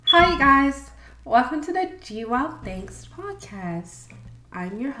Hi, you guys. Welcome to the G Wild Thanks podcast.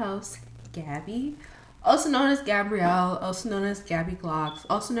 I'm your host, Gabby, also known as Gabrielle, also known as Gabby Glocks,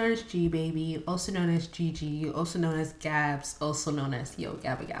 also known as G Baby, also known as GG, also known as Gabs, also known as Yo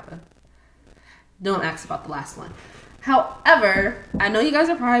Gabba Gabba. Don't ask about the last one. However, I know you guys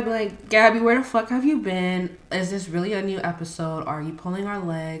are probably like, Gabby, where the fuck have you been? Is this really a new episode? Are you pulling our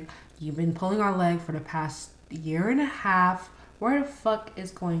leg? You've been pulling our leg for the past year and a half. Where the fuck is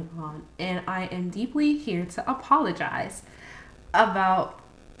going on? And I am deeply here to apologize about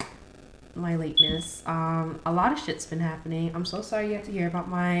my lateness. A lot of shit's been happening. I'm so sorry you have to hear about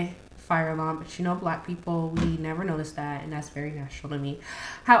my fire alarm, but you know, black people, we never notice that, and that's very natural to me.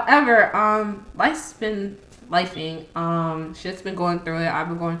 However, life's been lifing. Shit's been going through it. I've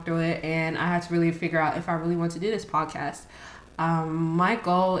been going through it, and I had to really figure out if I really want to do this podcast. My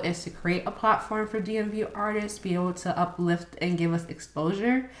goal is to create a platform for DMV artists, be able to uplift and give us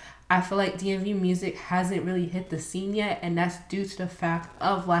exposure. I feel like DMV music hasn't really hit the scene yet, and that's due to the fact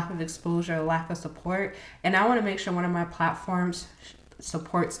of lack of exposure, lack of support. And I want to make sure one of my platforms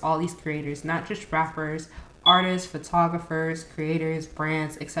supports all these creators, not just rappers, artists, photographers, creators,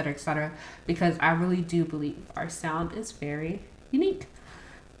 brands, etc., because I really do believe our sound is very unique.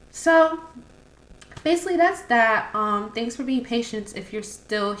 So basically, that's that. Thanks for being patient if you're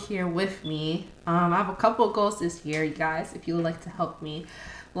still here with me. I have a couple of goals this year, you guys, if you would like to help me.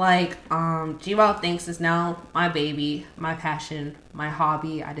 Like, G Wild Thanks is now my baby, my passion, my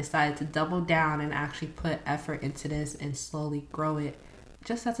hobby. I decided to double down and actually put effort into this and slowly grow it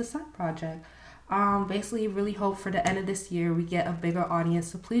just as a side project. Basically really hope for the end of this year we get a bigger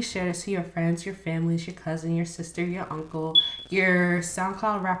audience, so please share this to your friends, your families, your cousin, your sister, your uncle, your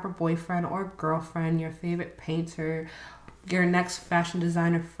SoundCloud rapper boyfriend or girlfriend, your favorite painter, your next fashion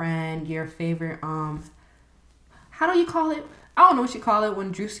designer friend, your favorite how do you call it? I don't know what you call it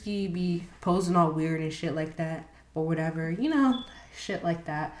when Drewski be posing all weird and shit like that or whatever, you know, shit like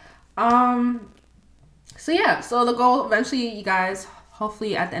that. So yeah, so the goal eventually, you guys,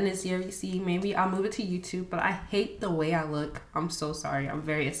 hopefully at the end of this year, you see, maybe I'll move it to YouTube, but I hate the way I look. I'm so sorry. I'm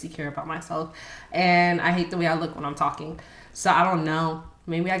very insecure about myself, and I hate the way I look when I'm talking. So I don't know.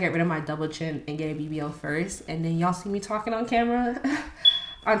 Maybe I get rid of my double chin and get a BBL first, and then y'all see me talking on camera.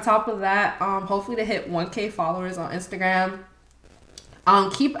 On top of that, hopefully to hit 1K followers on Instagram.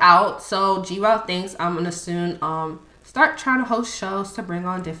 Keep out. So G Wild Thanks, I'm gonna soon start trying to host shows to bring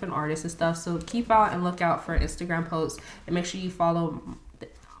on different artists and stuff. So keep out and look out for Instagram posts, and make sure you follow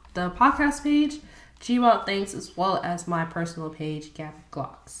the podcast page, G Wild Thanks, as well as my personal page, Gabby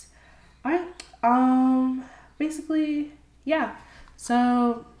Glocks. Alright. Basically, yeah.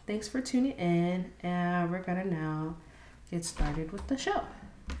 So thanks for tuning in, and we're gonna now get started with the show.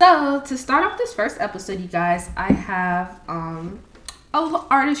 So to start off this first episode, you guys, I have an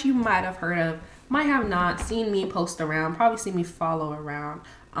artist you might have heard of, might have not, seen me post around, probably seen me follow around.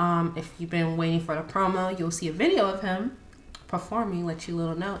 If you've been waiting for the promo, you'll see a video of him performing, let you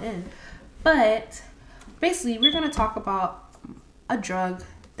little know in. But basically, we're going to talk about a drug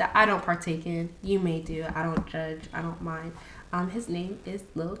that I don't partake in. You may do. I don't judge. I don't mind. His name is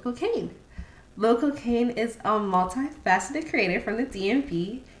Lil Cocaine. Lil Cocaine is a multifaceted creator from the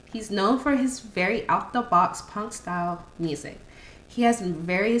DMV. He's known for his very out-the-box punk style music. He has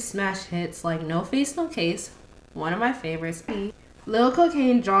various smash hits like No Face, No Case, one of my favorites. Lil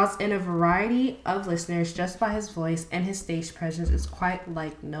Cocaine draws in a variety of listeners just by his voice, and his stage presence is quite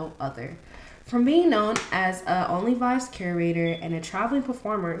like no other. From being known as a Only Vibes curator and a traveling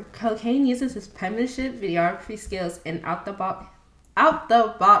performer, Cocaine uses his penmanship, videography skills, and out the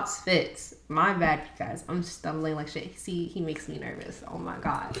box fits. My bad, you guys. I'm stumbling like shit. See, he makes me nervous. Oh my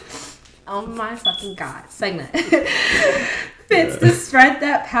god. Oh my fucking god. Segment. Fits to spread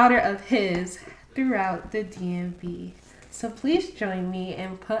that powder of his throughout the DMV. So please join me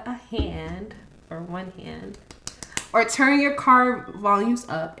and put a hand, or one hand, or turn your car volumes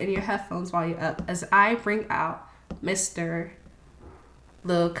up and your headphones volume up as I bring out Mr.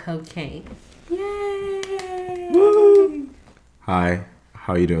 Lil Cocaine. Yay! Woo! Hi,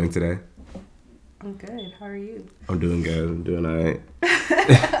 how are you doing today? I'm good. How are you? I'm doing good. I'm doing alright.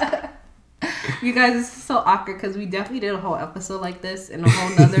 You guys, this is so awkward because we definitely did a whole episode like this in a whole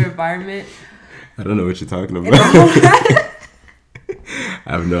nother environment. I don't know what you're talking about.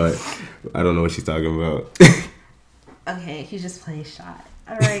 I don't know what she's talking about. Okay, he's just playing shot.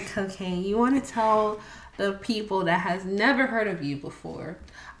 All right, Cocaine, you want to tell the people that has never heard of you before?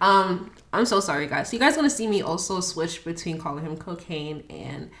 I'm so sorry, guys. So you guys going to see me also switch between calling him Cocaine,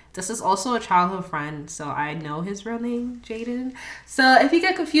 and this is also a childhood friend, so I know his real name, Jaden. So if you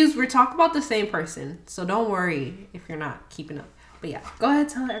get confused, we're talking about the same person, so don't worry if you're not keeping up. But yeah, go ahead,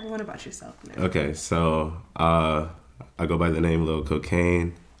 tell everyone about yourself now. Okay, so I go by the name Lil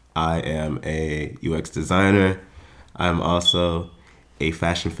Cocaine. I am a UX designer. I'm also a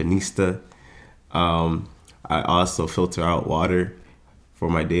fashion finista. I also filter out water for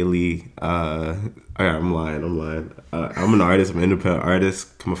my daily. I'm lying. I'm an artist. I'm an independent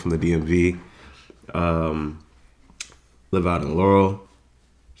artist coming from the DMV. Live out in Laurel.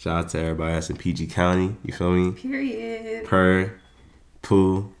 Shout out to everybody that's in PG County. You feel me? Period. Per,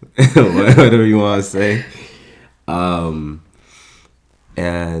 poo, whatever you want to say.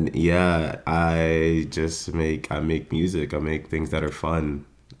 And yeah, I make music. I make things that are fun.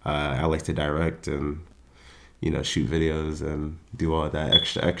 I like to direct and, shoot videos and do all that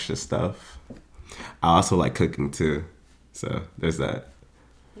extra stuff. I also like cooking too. So there's that.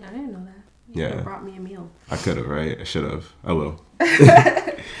 I didn't know that. You Yeah. could have brought me a meal. I could have, right? I should have. I will.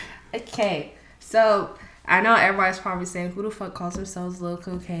 Okay, so I know everybody's probably saying, who the fuck calls themselves Lil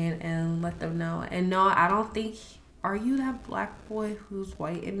Cocaine, and let them know. And no, I don't think, are you that black boy who's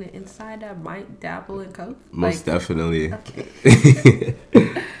white in the inside that might dabble in coke? Most definitely. Okay.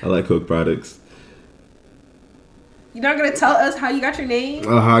 I like Coke products. You're not going to tell us how you got your name?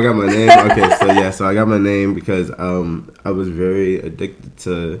 Oh, how I got my name? Okay, so I got my name because I was very addicted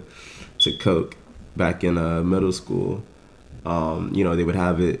to Coke back in middle school. They would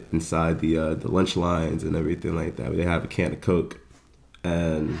have it inside the lunch lines and everything like that. They have a can of Coke,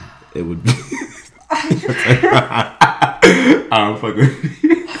 and it would be. I don't fuck with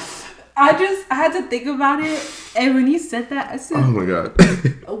you. I had to think about it, and when you said that, I said, Oh my god.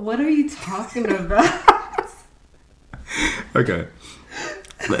 what are you talking about? Okay.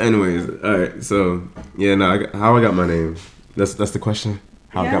 But anyways, all right. So yeah, no, how I got my name. That's the question.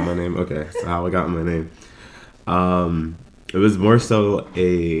 How I got my name. Okay, so how I got my name. It was more so a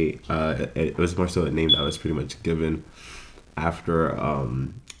name that was pretty much given after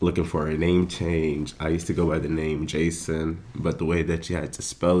looking for a name change. I used to go by the name Jason, but the way that you had to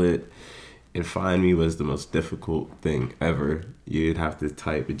spell it and find me was the most difficult thing ever. You'd have to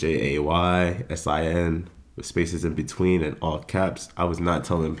type JAYSIN with spaces in between and all caps. I was not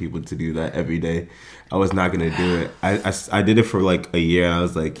telling people to do that every day. I was not gonna do it. I did it for like a year, and I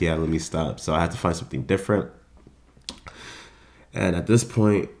was like, yeah, let me stop. So I had to find something different. And at this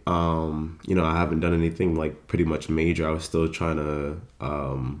point, I haven't done anything like pretty much major. I was still trying to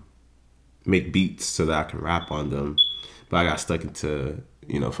make beats so that I can rap on them, but I got stuck into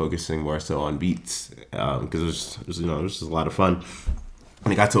focusing more so on beats because it was just a lot of fun.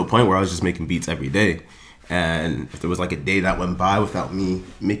 And it got to a point where I was just making beats every day. And if there was like a day that went by without me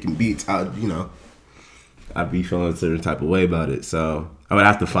making beats, I'd be feeling a certain type of way about it. So I would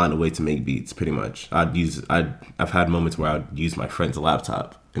have to find a way to make beats pretty much. I've had moments where I'd use my friend's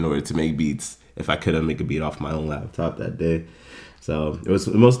laptop in order to make beats if I couldn't make a beat off my own laptop that day. So it was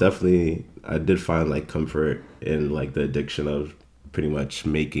most definitely, I did find like comfort in like the addiction of pretty much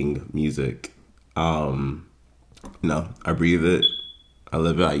making music. I breathe it, I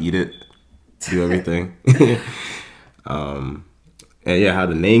live it, I eat it, do everything. And yeah, how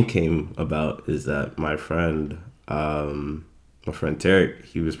the name came about is that my friend Tarek,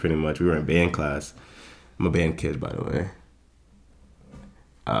 he was pretty much, we were in band class. I'm a band kid, by the way.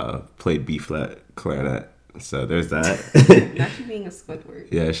 Played B flat clarinet. So there's that. Not you being a Squidward.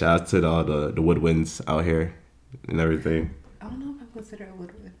 Yeah, shout out to all the woodwinds out here and everything. I don't know if I consider a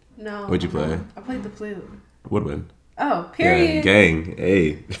woodwind. No. What'd you play? I played the flute. Woodwind. Oh, period. Yeah, gang.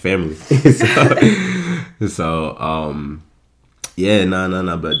 Hey, family. Yeah,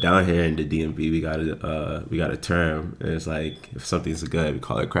 no. But down here in the DMV, we got a term. And it's like if something's good, we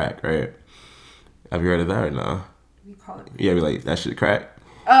call it crack, right? Have you heard of that or no? We call it. Yeah, we like that shit crack.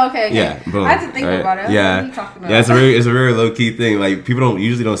 Oh, okay. Yeah, boom. I had to think about it. Yeah, what are you talking about? yeah. It's a very low key thing. Like people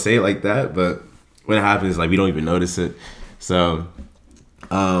usually don't say it like that, but when it happens, like we don't even notice it. So,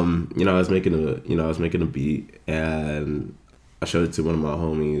 I was making a beat and I showed it to one of my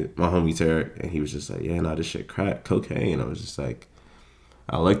homie Tarek, and he was just like, yeah, no, this shit crack, cocaine. I was just like,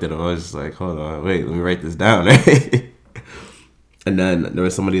 I looked at him, I was just like, hold on, wait, let me write this down. And then there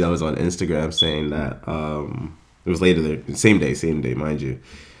was somebody that was on Instagram saying that, it was later there, same day, mind you.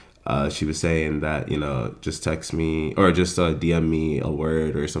 She was saying that, just text me or just DM me a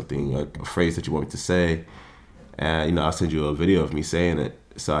word or something, like a phrase that you want me to say. And, I'll send you a video of me saying it.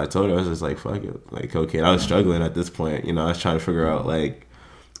 So I told her, I was just like, fuck it, like cocaine. I was struggling at this point, I was trying to figure out like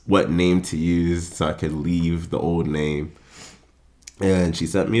what name to use so I could leave the old name. And she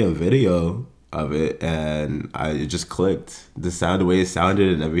sent me a video of it, and it just clicked. The way it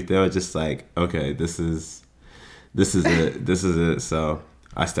sounded and everything, I was just like, okay, this is it. So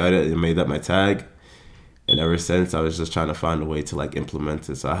I started and made that my tag. And ever since, I was just trying to find a way to like implement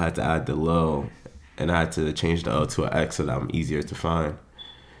it. So I had to add the Lil, and I had to change the O to an X so that I'm easier to find.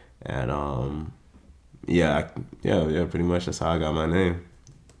 And yeah, pretty much that's how I got my name.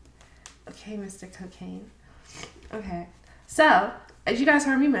 Okay, Mr. Cocaine. Okay, so as you guys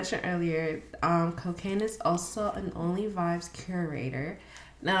heard me mention earlier, Cocaine is also an Only Vibes curator.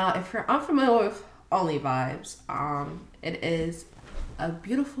 Now, if you're unfamiliar with Only Vibes, it is a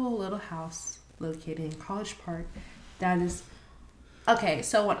beautiful little house located in College Park. That is okay.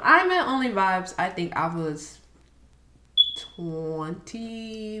 So when I met Only Vibes, I think I was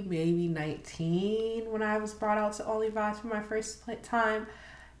 20, maybe 19 when I was brought out to Only Vibes for my first time.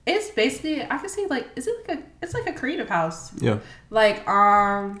 It's basically, I can say like, it's like a creative house. Yeah. Like,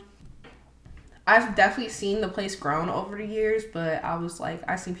 I've definitely seen the place grown over the years, but I was like,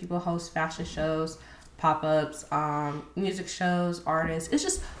 I seen people host fashion shows, pop-ups, music shows, artists. It's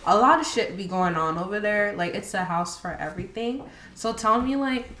just a lot of shit be going on over there. Like, it's a house for everything. So tell me,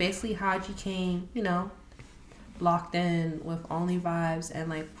 like, basically how you came, locked in with Only Vibes and,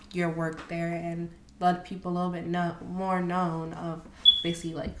 like, your work there, and let people a little bit more known of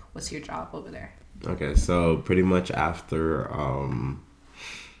basically, like, what's your job over there. Okay, so pretty much after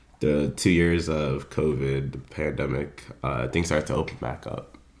the 2 years of COVID, the pandemic, things started to open back up.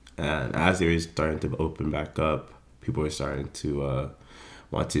 And as they were starting to open back up, people were starting to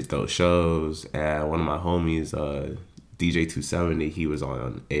want to throw shows. And one of my homies, DJ 270, he was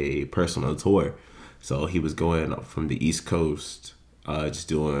on a personal tour. So he was going up from the East Coast, just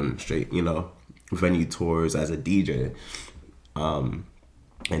doing straight, venue tours as a DJ. And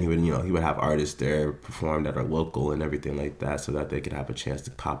he would have artists there perform that are local and everything like that, so that they could have a chance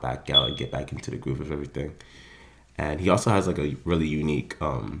to pop back out and get back into the groove of everything. And he also has like a really unique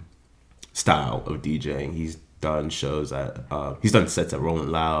style of DJing. He's done shows he's done sets at Rolling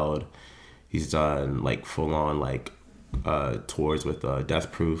Loud. He's done like full on like tours with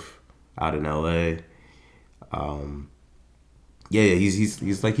Death Proof out in LA.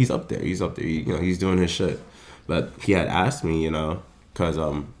 He's up there. He's up there. He's doing his shit. But he had asked me, because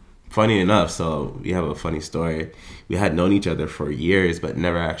funny enough, so we have a funny story. We had known each other for years, but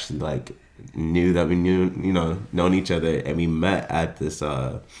never actually like knew that we known each other. And we met at this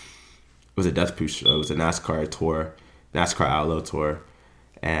it was a Death Proof show. It was a NASCAR tour, NASCAR Outlaw tour,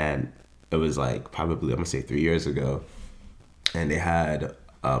 and it was like probably, I'm gonna say 3 years ago. And they had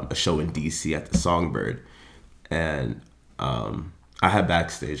a show in DC at the Songbird, and I had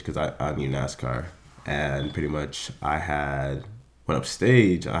backstage because I knew NASCAR. And pretty much I went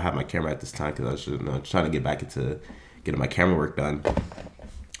upstage. I had my camera at this time because I was just, trying to get back into getting my camera work done.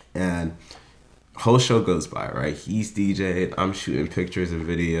 And whole show goes by, right? He's DJing, I'm shooting pictures and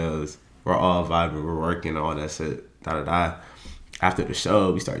videos. We're all vibing, we're working, all that shit, After the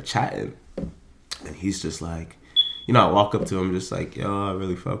show, we start chatting. And he's just like, I walk up to him just like, yo, I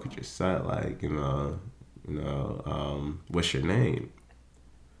really fuck with your set. Like, what's your name?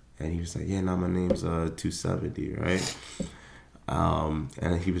 And he was like, yeah, no, my name's 270, right?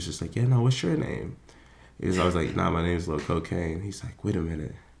 And he was just like, yeah, no, what's your name? I was like, nah, my name's Lil Cocaine. He's like, wait a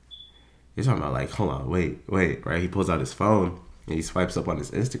minute. He's talking about like, hold on, wait, right? He pulls out his phone and he swipes up on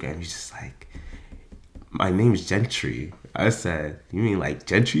his Instagram. He's just like, my name's Gentry. I said, you mean like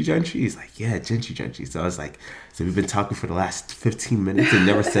Gentry? He's like, yeah, Gentry. So I was like, so we've been talking for the last 15 minutes and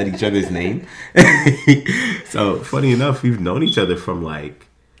never said each other's name? So funny enough, we've known each other from like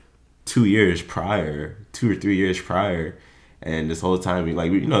 2 or 3 years prior. And this whole time, it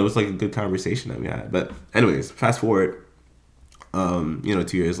was like a good conversation that we had. But anyways, fast forward, 2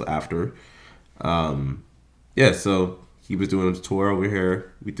 years after. So he was doing a tour over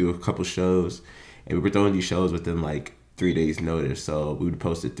here. We do a couple shows. And we were throwing these shows within like 3 days notice. So we would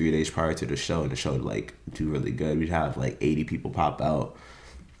post it 3 days prior to the show. And the show would like do really good. We'd have like 80 people pop out.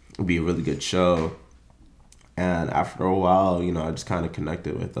 It would be a really good show. And after a while, I just kind of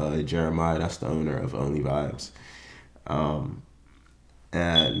connected with Jeremiah. That's the owner of Only Vibes.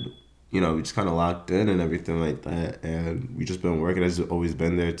 And we just kind of locked in and everything like that. And we just been working. I've always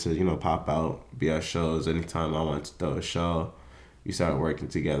been there to, pop out, be at shows. Anytime I wanted to throw a show, we started working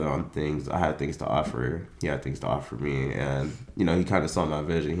together on things. I had things to offer. He had things to offer me. And, he kind of saw my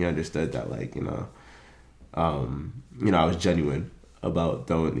vision. He understood that, like, I was genuine about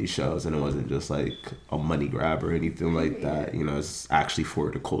throwing these shows, and it wasn't just like a money grab or anything like that. It's actually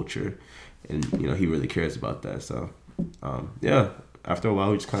for the culture, and he really cares about that. So after a while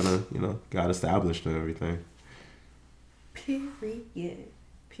we just kind of got established and everything. Period.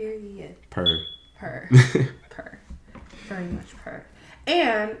 Per Very much per.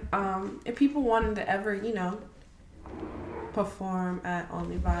 And if people wanted to ever perform at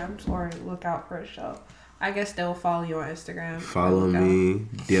Only Vibes or look out for a show, I guess they'll follow you on Instagram. Follow me,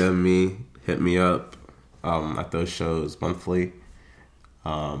 DM me, hit me up at those shows monthly.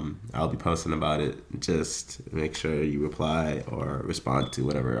 I'll be posting about it. Just make sure you reply or respond to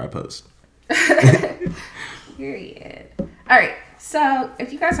whatever I post. Period. All right. So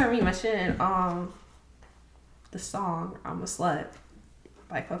if you guys heard me mention the song "I'm a Slut"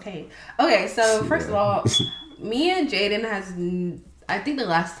 by Cocaine. Okay. So first of all, me and Jaden I think the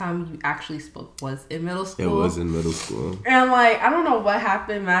last time you actually spoke was in middle school. It was in middle school. And like I don't know what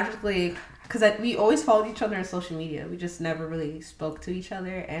happened magically. Because we always followed each other on social media. We just never really spoke to each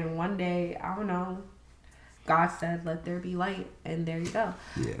other. And one day, I don't know, God said, let there be light. And there you go.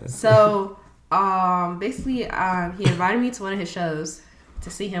 Yeah. So, basically, he invited me to one of his shows to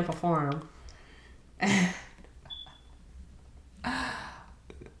see him perform. And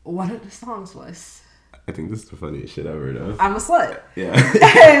one of the songs was... I think this is the funniest shit ever, though. I'm a Slut. Yeah.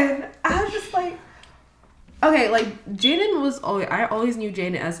 And I was just like... Okay, like, Jaden was always... I always knew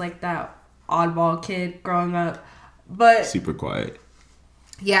Jaden as, like, that oddball kid growing up, but super quiet.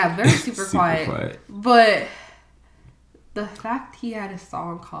 Yeah, very super quiet. But the fact he had a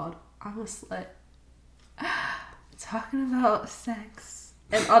song called "I'm a Slut," talking about sex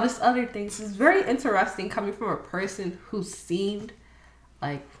and all this other things is very interesting coming from a person who seemed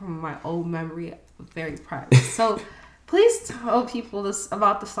like, from my old memory, very private. So please tell people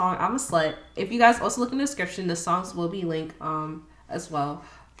about the song "I'm a Slut." If you guys also look in the description, the songs will be linked as well.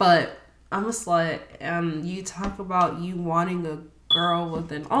 But I'm a Slut, and you talk about you wanting a girl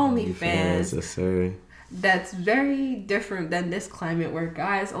with an OnlyFans. Yes, sir. That's very different than this climate where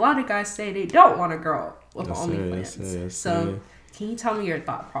a lot of guys say they don't want a girl with an OnlyFans. Yes, so, can you tell me your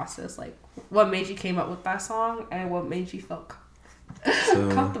thought process? Like, what made you came up with that song, and what made you feel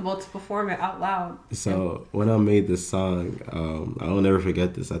comfortable to perform it out loud? So, when I made this song, I will never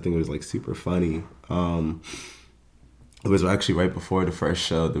forget this. I think it was, like, super funny. It was actually right before the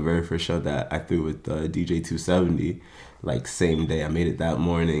very first show that I threw with DJ 270. Like, same day. I made it that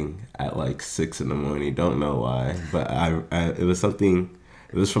morning at like 6 a.m. Don't know why, but it was something.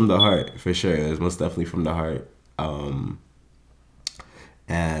 It was from the heart for sure. It was most definitely from the heart.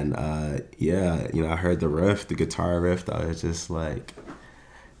 Yeah, I heard the guitar riff. I was just like,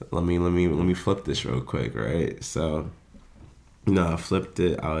 let me flip this real quick, right? So, I flipped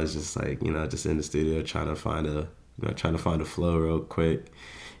it. I was just like, just in the studio trying to find a flow real quick,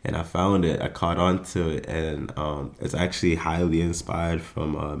 and I found it. I caught on to it, and it's actually highly inspired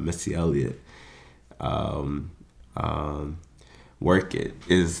from Missy Elliott. "Work It"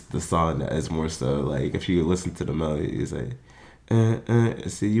 is the song that is more so like, if you listen to the melody, it's like,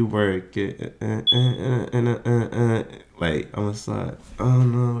 see you work it, like, I'm a slut. I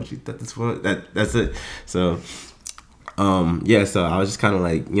don't know what you thought this was. That's it. So. So I was just kind of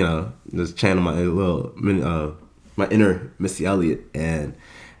like, just channel my inner Missy Elliott, and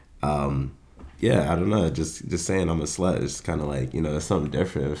I don't know, just saying I'm a slut is kind of like, it's something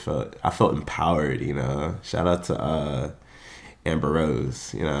different. I felt empowered, Shout out to Amber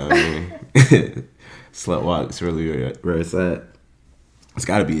Rose, you know what I mean? Slut walk's really where it's at. It's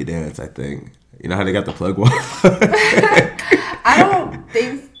got to be a dance, I think. You know how they got the plug walk? I don't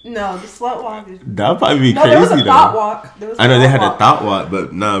think. No, the slut walk is... That'd probably be crazy, there was a thought walk. I know they had a thought walk,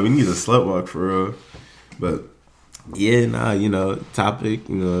 but we need a slut walk for real. But, topic,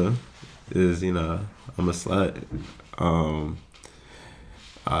 is, I'm a slut.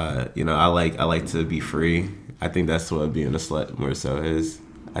 I like to be free. I think that's what being a slut more so is.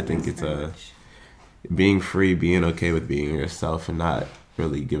 I think it's being free, being okay with being yourself, and not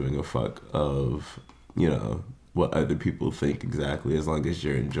really giving a fuck of, what other people think exactly, as long as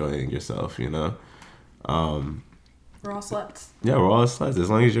you're enjoying yourself, We're all sluts. Yeah, we're all sluts. As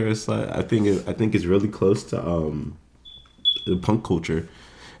long as you're a slut, I think it's really close to the punk culture,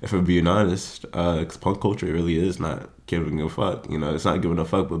 if I'm being honest. 'Cause punk culture really is not giving a fuck. It's not giving a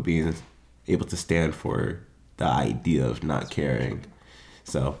fuck, but being able to stand for the idea of not caring.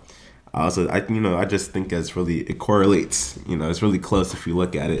 So, I just think it correlates. It's really close if you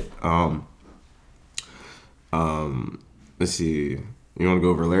look at it. Let's see. You want to go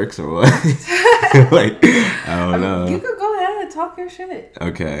over lyrics or what? Like, I don't know. You could go ahead and talk your shit.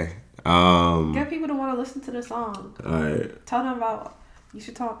 Okay. Get people to want to listen to the song. All right. Tell them about. You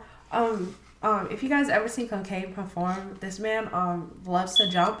should talk. If you guys ever seen Cocaine perform, this man loves to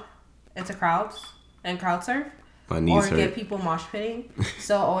jump into crowds and crowd surf. My knees hurt. Get people mosh pitting.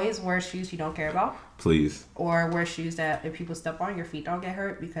 So always wear shoes you don't care about. Please. Or wear shoes that if people step on, your feet don't get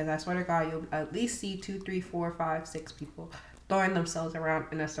hurt, because I swear to God, you'll at least see 2, 3, 4, 5, 6 people throwing themselves around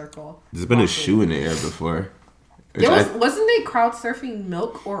in a circle. There's been a shoe in the air before. Wasn't they crowd surfing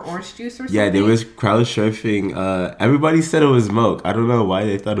milk or orange juice or something? Yeah, they was crowd surfing. Everybody said it was milk. I don't know why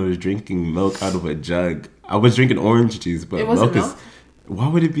they thought it was drinking milk out of a jug. I was drinking orange juice, but it wasn't milk. Why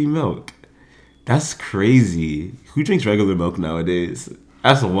would it be milk? That's crazy. Who drinks regular milk nowadays?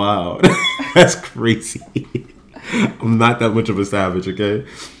 That's wild. That's crazy. I'm not that much of a savage, okay?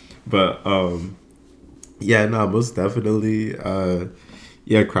 But yeah, no, most definitely.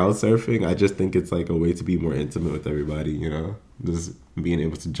 Yeah, crowd surfing. I just think it's like a way to be more intimate with everybody, you know? Just being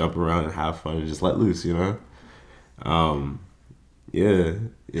able to jump around and have fun and just let loose, you know? Yeah.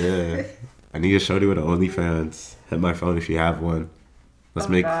 I need a shorty with an OnlyFans. Hit my phone if you have one. Let's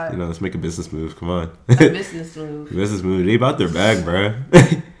make a business move. Come on. A business move. Business move. They about their bag,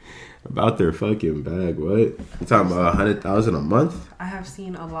 bruh. About their fucking bag. What? You talking about 100,000 a month? I have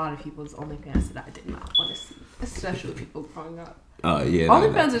seen a lot of people's OnlyFans that I did not want to see, especially people growing up. Yeah.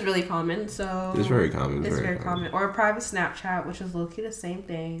 OnlyFans is really common, so it's very common. It's very common. Or a private Snapchat, which is low-key the same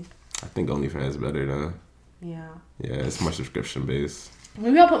thing. I think OnlyFans is better though. Yeah. Yeah, it's more subscription based.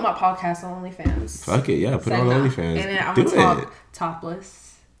 Maybe I'll put my podcast on OnlyFans. Fuck it, yeah, put it on OnlyFans. And then I'm gonna talk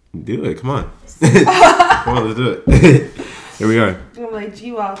topless. Do it, come on. Come on, let's do it. Here we are. I'm like,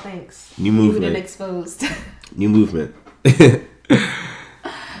 gee, wow, thanks. New movement. New and exposed. New movement. That's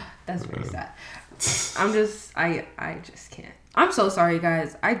very sad. I just can't. I'm so sorry,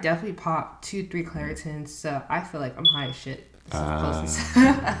 guys. I definitely popped 2-3 Claritins, so I feel like I'm high as shit.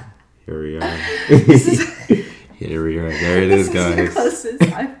 Here we are. Here we are. There it is, guys. The closest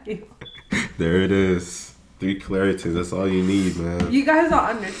I feel. There it is. 3 Claritins. That's all you need, man. You guys don't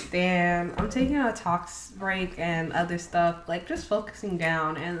understand. I'm taking a tox break and other stuff, like just focusing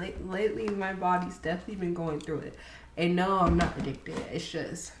down. And like lately, my body's definitely been going through it. And no, I'm not addicted. It's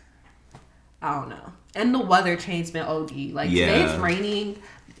just, I don't know. And the weather changed been OD. Like today it's raining.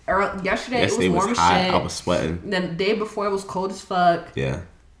 Yesterday it was warm as shit. I was sweating. Then the day before it was cold as fuck. Yeah.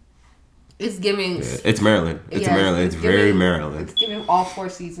 It's giving. Yeah. It's Maryland. It's Maryland. It's very Maryland. It's giving all 4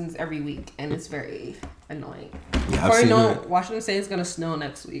 seasons every week, and it's very annoying. Yeah, Before you know, Washington State is gonna snow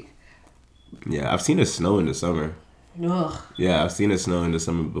next week. Yeah, I've seen it snow in the summer. Ugh. Yeah, I've seen it snow in the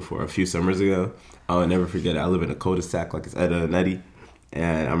summer before. A few summers ago. I'll never forget it. I live in a cul-de-sac, like it's Etta and Eddie,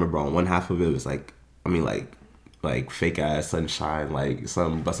 and I remember on one half of it was like fake ass sunshine, like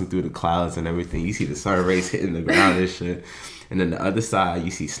sun busting through the clouds and everything. You see the sun rays hitting the ground and shit. And then the other side,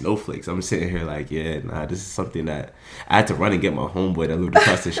 you see snowflakes. I'm sitting here like, yeah, nah, this is something that I had to run and get my homeboy that lived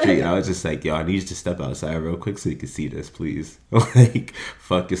across the street. And I was just like, yo, I need you to step outside real quick so you can see this, please. Like,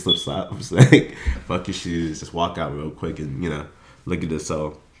 fuck your slip-flops. Like, fuck your shoes. Just walk out real quick and, you know, look at this.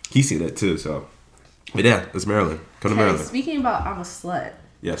 So he seen that too. So, but yeah, it's Maryland. Come to Maryland. Speaking about I'm a slut.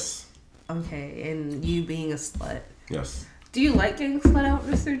 Yes. Okay, and you being a slut. Yes. Do you like getting slut out,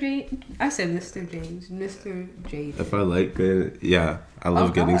 Mr. James? I said Mr. James. Mr. Jaden. If I like it, yeah. I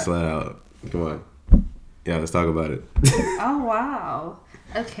love getting slut out. Come on. Yeah, let's talk about it. Oh, wow.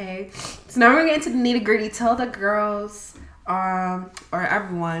 Okay. So now we're going to get into the nitty-gritty. Tell the girls, or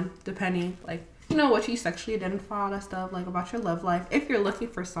everyone, depending, like, you know, what you sexually identify, all that stuff, like, about your love life, if you're looking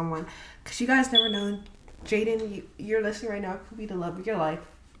for someone. Because you guys never know. Jaden, you're listening right now. It could be the love of your life.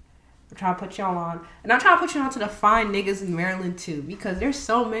 I'm trying to put y'all on. And I'm trying to put you on to the fine niggas in Maryland, too. Because there's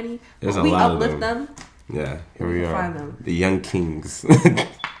so many. There's a lot uplift of them. Yeah, here we are. Find them. The young kings.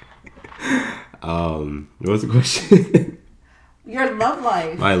 What was the question? Your love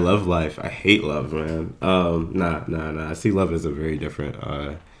life. My love life. I hate love, man. Nah. I see love as a very different.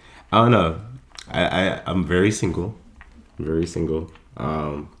 I don't know. I'm very single. Very single.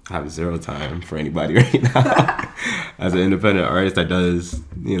 I have 0 time for anybody right now. As an independent artist that does,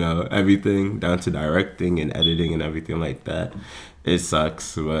 you know, everything down to directing and editing and everything like that. It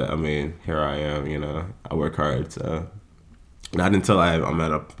sucks, but I mean, here I am, you know. I work hard, so not until I'm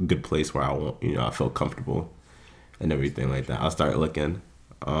at a good place where I won't, you know, I feel comfortable and everything like that. I'll start looking,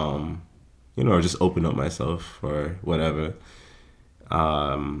 you know, or just open up myself or whatever.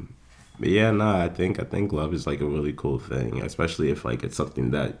 But yeah, I think love is like a really cool thing, especially if like it's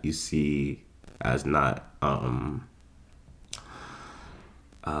something that you see as not of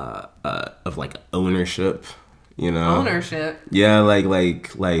like ownership, you know. Ownership. Yeah, like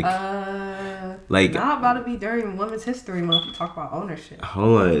not about to be during Women's History Month to talk about ownership.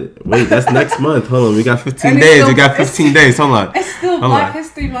 Hold on, wait, that's next month. Hold on, we got 15 days. Still, we got 15 days. Hold on. It's still Black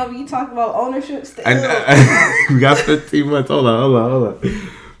History Month. You talk about ownership still. We got 15 months. Hold on.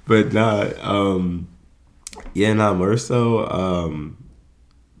 But more so,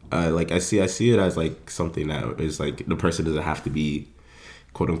 like I see it as like something that is like the person doesn't have to be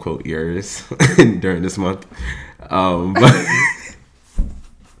quote unquote yours during this month, but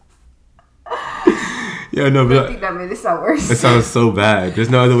Yeah, no, I but think that made it sound worse. it sounds so bad. There's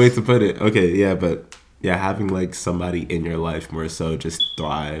no other way to put it. Okay, yeah, but yeah, having like somebody in your life more so just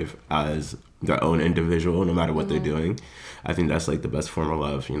thrive as their own individual, no matter what they're doing. I think that's like the best form of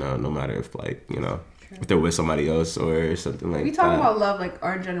love, you know, no matter if like, you know, if they're with somebody else or something like that. We talk about love like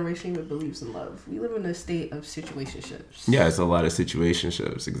our generation even believes in love. We live in a state of situationships. Yeah, it's a lot of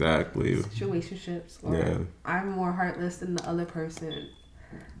situationships, exactly. Situationships. Or Yeah. I'm more heartless than the other person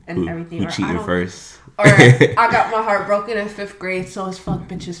and everything. Who Or cheating first? Or I got my heart broken in 5th grade, so it's fuck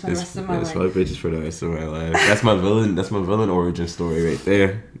bitches for the rest of my life. It's fuck bitches for the rest of my life. That's my villain origin story right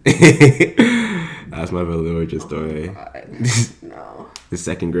there. That's my villain origin story. God. No. The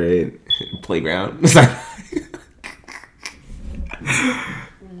 2nd grade playground.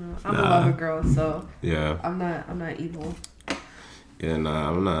 I'm a lover girl, so Yeah. I'm not evil. Yeah,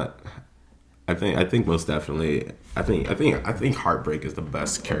 nah, I'm not. I think most definitely. I think heartbreak is the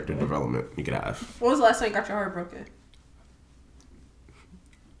best character development you could have. When was the last time you got your heart broken?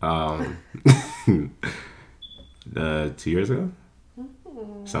 2 years ago,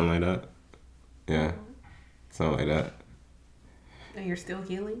 something like that. Yeah, something like that. And you're still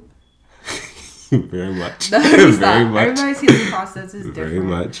healing? Very much. No, Very stop. much. Everybody's healing process is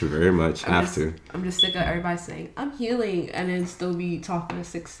different. Very much. I'm just sick of everybody saying I'm healing and then still be talking to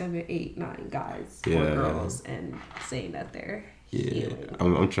 6, 7, 8, 9 guys or girls and saying that they're healing.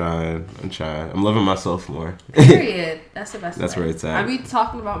 I'm trying. I'm loving myself more. Period. That's the best. That's way. where it's at. I be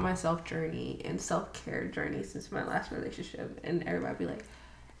talking about my self journey and self care journey since my last relationship, and everybody be like,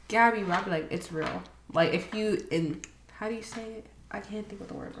 Gabby, but I be like, it's real. Like if you how do you say it? I can't think of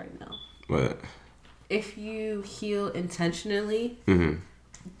the word right now. What? If you heal intentionally,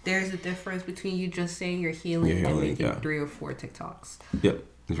 there's a difference between you just saying you're healing and making 3 or 4 TikToks. Yep,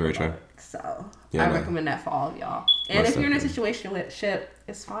 it's very true. So I recommend that for all of y'all. And if you're in a situationship,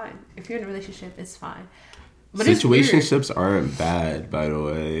 it's fine. If you're in a relationship, it's fine. But situationships aren't bad, by the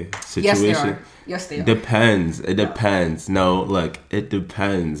way. Yes, they are. Depends. It depends. No, look, it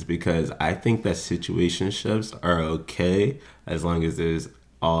depends because I think that situationships are okay as long as there's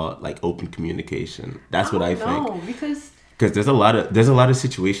all like open communication. That's what I think. No, because there's a lot of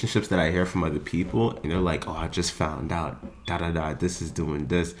situationships that I hear from other people, and they're like, "Oh, I just found out, this is doing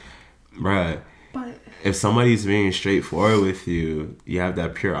this, bruh." But if somebody's being straightforward with you, you have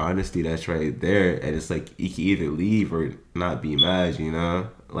that pure honesty that's right there, and it's like you can either leave or not be mad, you know,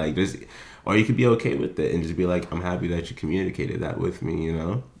 like or you could be okay with it and just be like, "I'm happy that you communicated that with me," you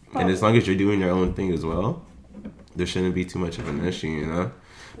know. And as long as you're doing your own thing as well, there shouldn't be too much of an issue, you know.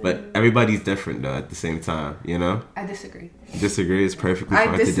 But everybody's different though. At the same time, you know. I disagree. Disagree is perfectly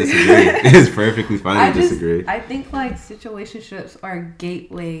fine to disagree. It's perfectly fine to disagree. I think like situationships are a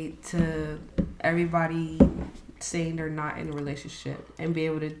gateway to everybody saying they're not in a relationship and be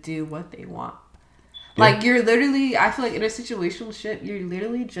able to do what they want. Yeah. Like you're literally, I feel like in a situationship, you're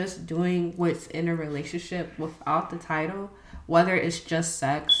literally just doing what's in a relationship without the title, whether it's just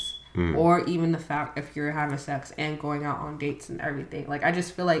sex. Or even the fact if you're having sex and going out on dates and everything. Like I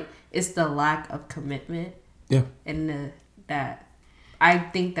just feel like it's the lack of commitment. Yeah. And that I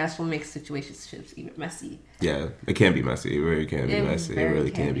think that's what makes situationships even messy. Yeah, it can be messy. It really can be messy. It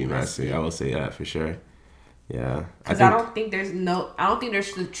really can be messy. I will say that for sure. Yeah. Because I don't think there's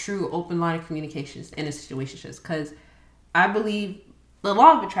the true open line of communications in a situationships. Because I believe the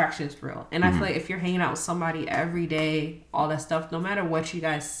law of attraction is real. And I feel like if you're hanging out with somebody every day, all that stuff, no matter what you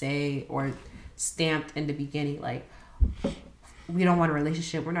guys say or stamped in the beginning, like, we don't want a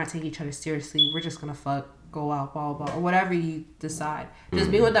relationship, we're not taking each other seriously, we're just going to fuck, go out, blah, blah, or whatever you decide. Just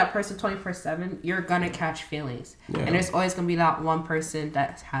being with that person 24/7, you're going to catch feelings. Yeah. And there's always going to be that one person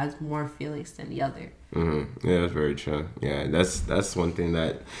that has more feelings than the other. Yeah, that's very true. Yeah, that's one thing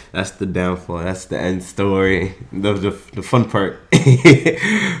that's the downfall. That's the end story. The fun part.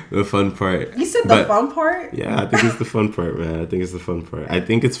 The fun part. You said the fun part? Yeah, I think it's the fun part, man. I think it's the fun part. I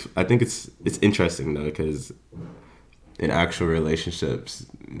think it's interesting though, because in actual relationships,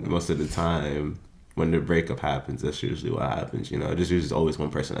 most of the time when the breakup happens, that's usually what happens. You know, there's usually always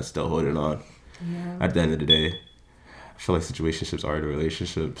one person that's still holding on. Yeah. At the end of the day, I feel like situationships are the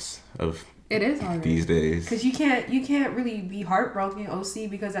relationships of. It is hard these days because you can't really be heartbroken, OC,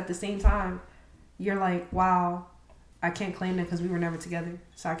 because at the same time you're like, wow, I can't claim that because we were never together,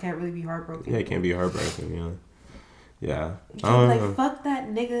 so I can't really be heartbroken. Yeah, it can't be heartbroken. Yeah. You can't be like, fuck that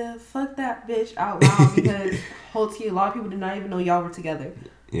nigga, fuck that bitch out loud because a lot of people did not even know y'all were together.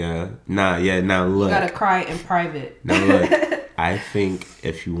 Yeah. Now look, you gotta cry in private. Now look, I think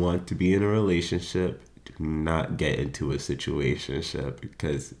if you want to be in a relationship, not get into a situationship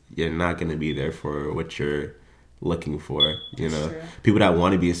because you're not going to be there for what you're looking for. You know, True. people that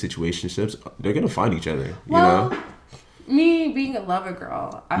want to be in situationships, they're gonna find each other. Well, you know, me being a lover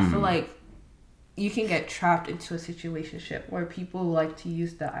girl, I feel like you can get trapped into a situationship where people like to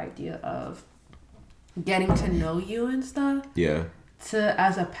use the idea of getting to know you and stuff yeah, to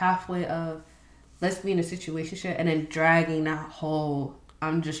as a pathway of let's be in a situationship and then dragging that whole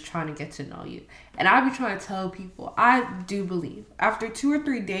I'm just trying to get to know you. And I be trying to tell people, I do believe after 2 or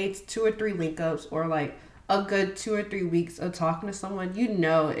 3 dates, 2 or 3 link ups, or like a good 2 or 3 weeks of talking to someone, you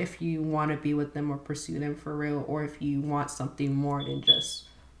know if you want to be with them or pursue them for real, or if you want something more than just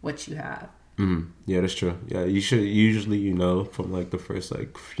what you have. Yeah, that's true. Yeah, you should usually, you know, from like the first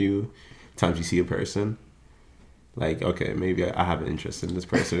like few times you see a person, like, okay, maybe I have an interest in this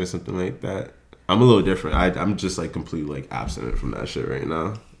person or something like that. I'm a little different. I'm just like completely like abstinent from that shit right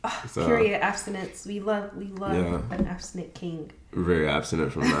now. So, Period. Abstinence. We love Yeah. an abstinent king. very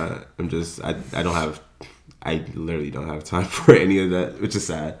abstinent from that. I don't have, I literally don't have time for any of that, which is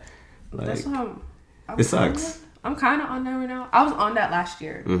sad. Like, That's why I'm it sucks. I'm kind of on there right now. I was on that last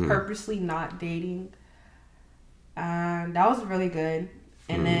year, Mm-hmm. purposely not dating, and that was really good.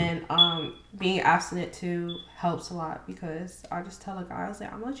 And then being abstinent too helps a lot because I just tell a guy, I was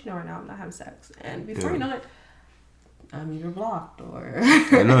like, I'm gonna let you know right now I'm not having sex, and before you know it, I'm either blocked or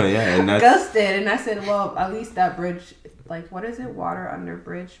I know, yeah, and that's ghosted. And I said, well, at least that bridge, like, what is it? Water under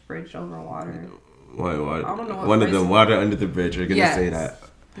bridge, bridge over water. what I don't know what one of phrase them it- water under the bridge. You're gonna Yes. say that.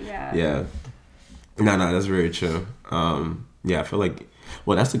 Yeah. Yeah. No, that's very true. Yeah, I feel like,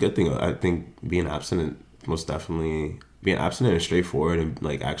 well, that's the good thing. I think being abstinent, most definitely, being abstinent and straightforward and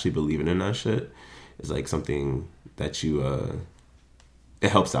like actually believing in that shit is like something that you, it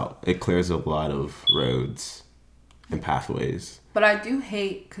helps out. It clears up a lot of roads and pathways. But I do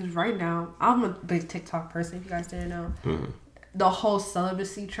hate, because right now, I'm a big TikTok person, if you guys didn't know. The whole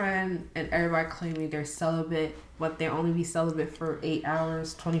celibacy trend and everybody claiming they're celibate, but they only be celibate for 8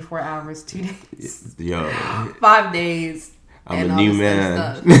 hours, 24 hours, 2 days, Yo, 5 days. I'm and a all new this man.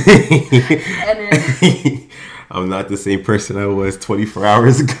 other stuff. And then I'm not the same person I was 24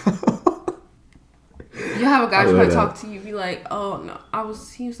 hours ago. you have a guy I try love to that. talk to you, be like, oh, no,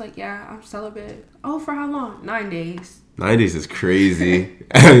 he was like, yeah, I'm celibate. Oh, for how long? 9 days. 9 days is crazy.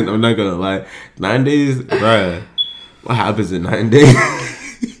 I'm not gonna lie. 9 days, bruh. What happens in 9 days?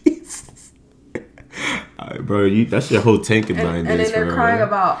 Alright, bro, that's your whole tank in 9 And days. then they're for crying real.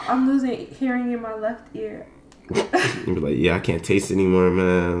 about, I'm losing hearing in my left ear. You be like, yeah, I can't taste anymore,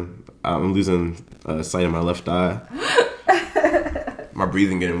 man. I'm losing sight in my left eye. My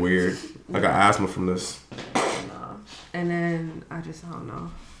breathing getting weird. I got asthma from this. And then I don't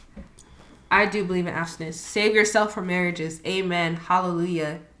know. I do believe in abstinence. Save yourself from marriages. Amen.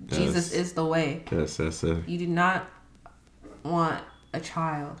 Hallelujah. Yes. Jesus is the way. Yes, that's it. You do not want a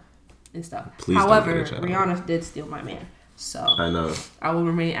child and stuff. Please don't However, get a child. Rihanna did steal my man. So I know. I will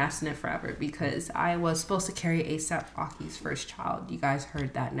remain abstinent forever because I was supposed to carry ASAP Rocky's first child. You guys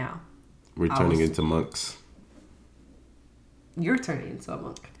heard that now. We're turning into monks. You're turning into a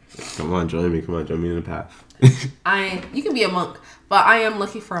monk. Come on, join me. Come on, join me in the path. You can be a monk, but I am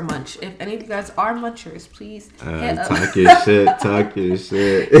looking for a munch. If any of you guys are munchers, please hit up. Talk your shit. Talk your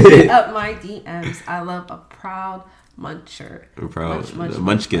shit. Hit up my DMs. I love a proud muncher. I'm proud. Munch, The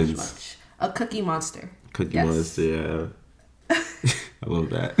munchkins. munch. A cookie monster. Cookie Yes. Monster, yeah. I love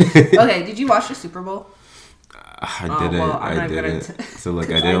that. Okay, did you watch the Super Bowl? I didn't. well, I'm I not gonna didn't. So look,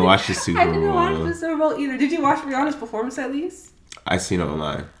 I didn't watch the Super I didn't watch Bowl. the Super Bowl either. Did you watch Rihanna's performance at least? I seen it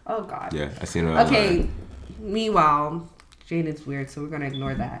online. Oh God. Yeah, I seen it online. Okay. Meanwhile, Jaden's weird, so we're gonna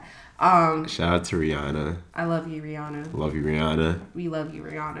ignore that. Shout out to Rihanna. I love you, Rihanna. Love you, Rihanna. We love you,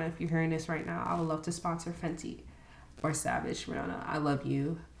 Rihanna. If you're hearing this right now, I would love to sponsor Fenty or Savage, Rihanna. I love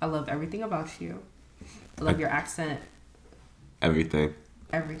you. I love everything about you. I love your accent, Everything.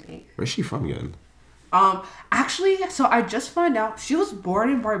 everything. Where's she from again? Actually, so I just found out she was born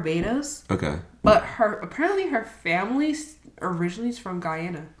in Barbados, Okay. but apparently her family originally is from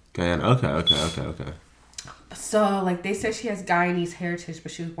Guyana. Guyana. Okay. So like they said she has Guyanese heritage,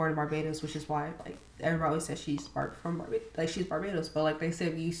 but she was born in Barbados, which is why like everybody always says she's from Barbados, like she's Barbados. But like they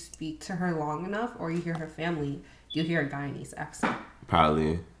said, if you speak to her long enough or you hear her family, you'll hear a Guyanese accent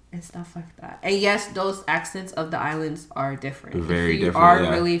Probably. and stuff like that. And yes, those accents of the islands are different. Very if you different, are yeah.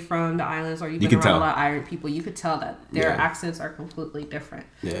 really from the islands or you've You been can around a tell. lot of Irish people, you could tell that their Yeah. accents are completely different.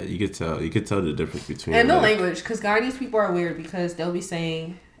 Yeah, you could tell. You could tell the difference between. And the like, language, because Guyanese people are weird because they'll be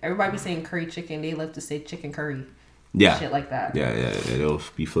saying, everybody be saying curry chicken, they love to say chicken curry. Yeah. Shit like that. Yeah. They'll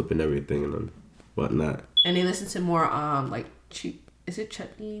be flipping everything and then whatnot. And they listen to more like is it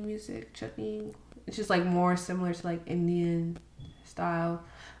chutney music? Chutney. It's just like more similar to like Indian style.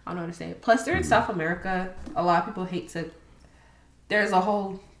 I don't know how to say it. Plus, they're in South America. A lot of people hate to. There's a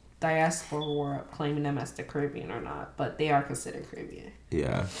whole diaspora war claiming them as the Caribbean or not, but they are considered Caribbean.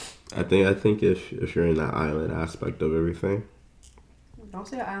 Yeah, I think if you're in that island aspect of everything. Don't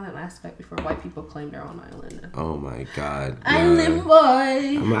say island aspect before white people claim their own island. Oh my God. Island boy.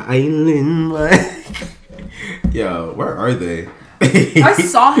 I'm an island boy. Yo, where are they? I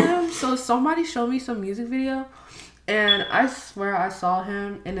saw him. So somebody showed me some music video. And I swear I saw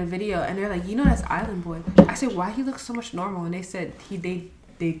him in a video. And they're like, that's Island Boy. I said, why he looks so much normal? And they said they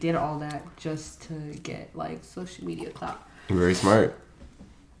did all that just to get like social media clout. Very smart.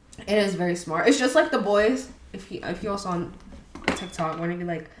 It is very smart. It's just like The Boys. If you also on TikTok, when they be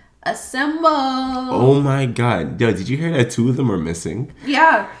like, assemble. Oh my God. Yo, did you hear that 2 of them are missing?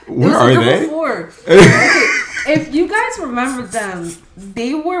 Yeah. Where are they? Okay. If you guys remember them,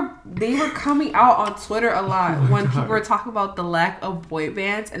 they were coming out on Twitter a lot when people were talking about the lack of boy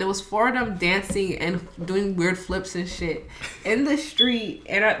bands, and it was 4 of them dancing and doing weird flips and shit in the street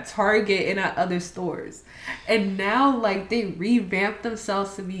and at Target and at other stores. And now like they revamped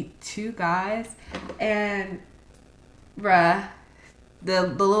themselves to be 2 guys, and bruh, the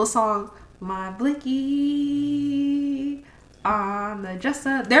little song My Blicky on the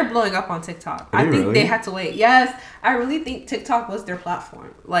dresser, they're blowing up on TikTok. I think really? They had to wait. Yes, I really think TikTok was their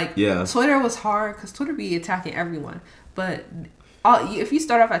platform. Like, Twitter was hard because Twitter be attacking everyone. But if you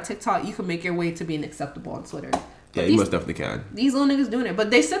start off at TikTok, you can make your way to being acceptable on Twitter. Yeah, you most definitely can. These little niggas doing it. But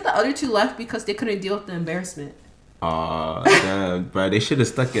they said the other 2 left because they couldn't deal with the embarrassment. Damn, bro, they should have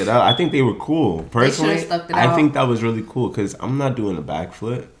stuck it out. I think they were cool. Personally, I think that was really cool because I'm not doing a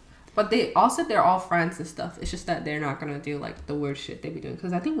backflip. But they all said they're all friends and stuff. It's just that they're not going to do, like, the weird shit they be doing.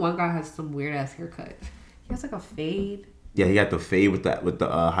 Because I think one guy has some weird-ass haircut. He has, like, a fade. Yeah, he got the fade with the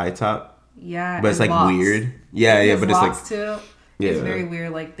high top. Yeah. But it's, like, locks. Weird. Yeah, but it's, like... too. Yeah. It's very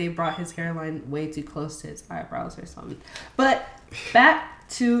weird. Like, they brought his hairline way too close to his eyebrows or something. But back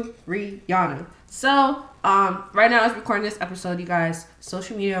to Rihanna. So, right now, as recording this episode, you guys,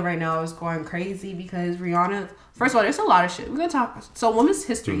 social media right now is going crazy because Rihanna... First of all, there's a lot of shit. We're going to talk... So, Women's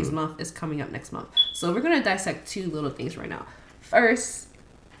History Month is coming up next month. So, we're going to dissect 2 little things right now. First,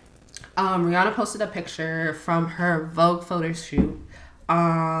 Rihanna posted a picture from her Vogue photo shoot.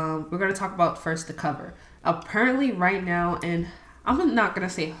 We're going to talk about first the cover. Apparently, right now, and I'm not going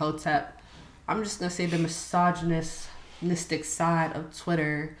to say Hotep. I'm just going to say the misogynistic side of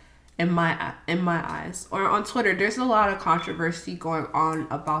Twitter in my eyes. Or on Twitter, there's a lot of controversy going on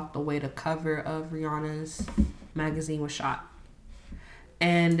about the way the cover of Rihanna's magazine was shot.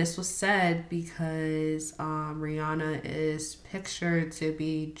 And this was said because Rihanna is pictured to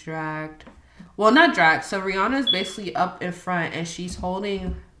be dragged. Well, not dragged. So Rihanna is basically up in front and she's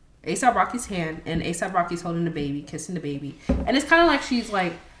holding A$AP Rocky's hand, and A$AP Rocky's holding the baby, kissing the baby. And it's kind of like she's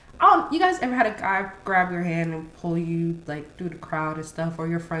like, you guys ever had a guy grab your hand and pull you like through the crowd and stuff, or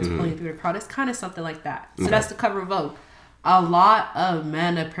your friends pulling you through the crowd? It's kind of something like that. So that's the cover of Vogue. A lot of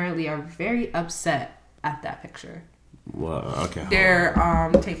men apparently are very upset at that picture. Well, okay. They're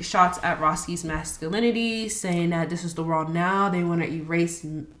taking shots at Rossi's masculinity, saying that this is the world now. They want to erase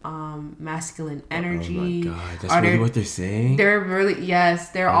masculine energy. Oh my God, that's really what they're saying? They're really, yes.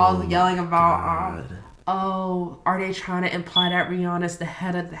 They're all yelling about, are they trying to imply that Rihanna's the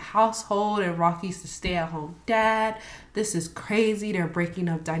head of the household and Rocky's the stay-at-home dad? This is crazy. They're breaking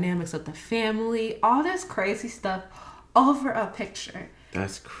up dynamics of the family. All this crazy stuff over a picture.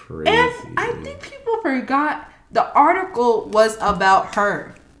 That's crazy. And I think people forgot the article was about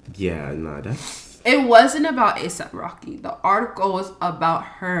her. Yeah, that's... It wasn't about A$AP Rocky. The article was about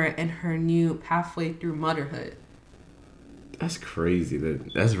her and her new pathway through motherhood. That's crazy.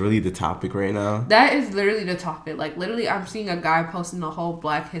 That's really the topic right now. That is literally the topic. Like, literally, I'm seeing a guy posting the whole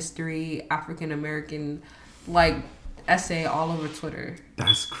Black History, African American, like, essay all over Twitter.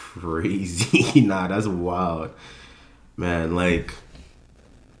 That's crazy. Nah, that's wild. Man, like...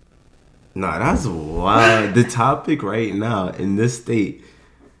 Nah, that's wild. The topic right now in this state,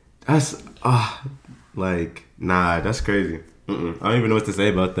 that's... like, nah, that's crazy. I don't even know what to say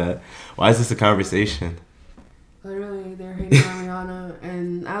about that. Why is this a conversation? Literally, they're hating on Rihanna.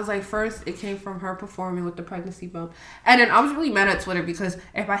 And I was like, first, it came from her performing with the pregnancy bump. And then I was really mad at Twitter because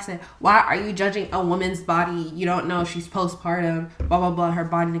if I said, why are you judging a woman's body? You don't know she's postpartum, blah, blah, blah, her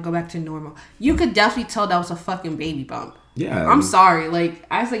body to go back to normal. You could definitely tell that was a fucking baby bump. Yeah. I'm sorry. Like,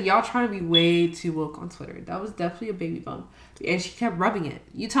 I was like, y'all trying to be way too woke on Twitter. That was definitely a baby bump. And she kept rubbing it.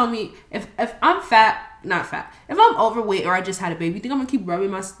 You tell me, if I'm not fat, if I'm overweight or I just had a baby, you think I'm going to keep rubbing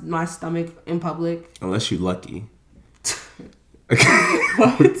my stomach in public? Unless you're lucky.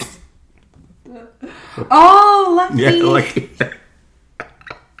 What? Oh, lucky. Yeah, lucky.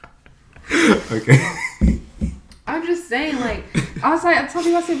 Okay. I'm just saying, like, I told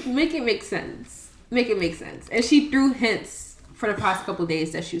you, I said, make it make sense. Make it make sense. And she threw hints for the past couple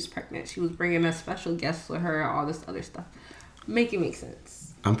days that she was pregnant. She was bringing a special guest with her, all this other stuff. Make it make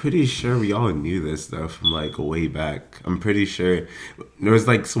sense. I'm pretty sure we all knew this stuff from like way back. I'm pretty sure there was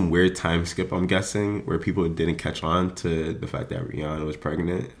like some weird time skip, I'm guessing, where people didn't catch on to the fact that Rihanna was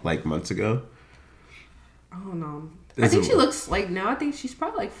pregnant like months ago. I don't know. I think she looks like now. I think she's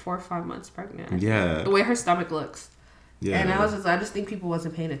probably like 4 or 5 months pregnant. Yeah. The way her stomach looks. Yeah. And I just think people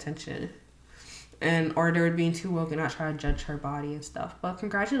wasn't paying attention. Or they were being too woke and not trying to judge her body and stuff. But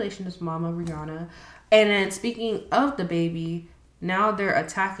congratulations, Mama Rihanna. And then speaking of the baby, now they're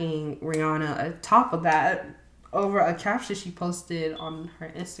attacking Rihanna on top of that over a caption she posted on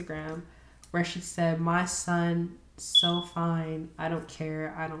her Instagram where she said, "My son, so fine. I don't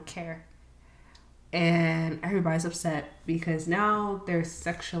care. I don't care." And everybody's upset because now they're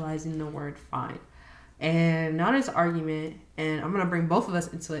sexualizing the word fine. And now there's argument, and I'm going to bring both of us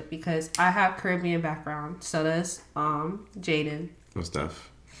into it because I have Caribbean background. So does Jaden. What's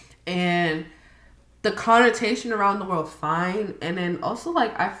stuff? And the connotation around the word fine, and then also,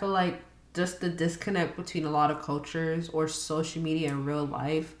 like, I feel like just the disconnect between a lot of cultures or social media and real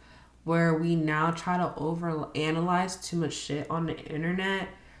life where we now try to overanalyze too much shit on the internet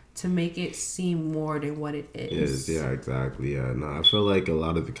to make it seem more than what it is. Yeah, exactly. Yeah, no, I feel like a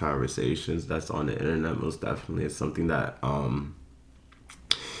lot of the conversations that's on the internet most definitely is something that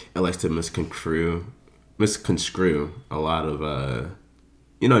it likes to misconstrue a lot of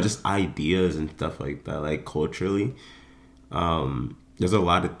just ideas and stuff like that. Like culturally, there's a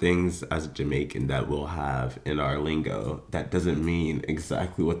lot of things as a Jamaican that we'll have in our lingo that doesn't mean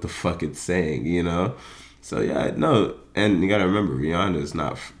exactly what the fuck it's saying, you know? So yeah, no, and you gotta remember Rihanna is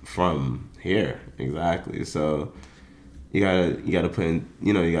not from here exactly. So you gotta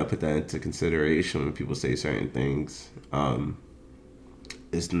put that into consideration when people say certain things.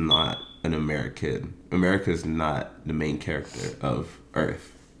 It's not an American. America is not the main character of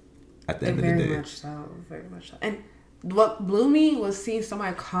Earth. At the end of the day, Very much so. And what blew me was seeing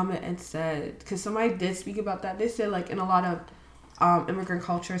somebody comment and said, because somebody did speak about that. They said like in a lot of immigrant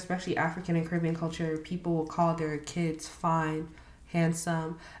culture, especially African and Caribbean culture, people will call their kids fine,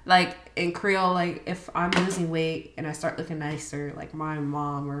 handsome. Like in Creole, like if I'm losing weight and I start looking nicer, like my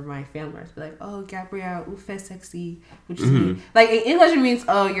mom or my family would be like, "Oh, Gabrielle, you fait sexy," which is me. Like in English, it means,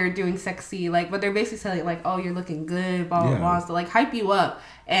 "Oh, you're doing sexy." Like, but they're basically saying like, "Oh, you're looking good," blah blah blah. So like hype you up,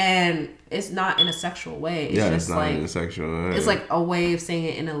 and it's not in a sexual way. It's just it's not like in a sexual way. It's like a way of saying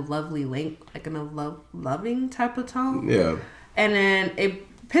it in a lovely like in a loving type of tone. Yeah. And then it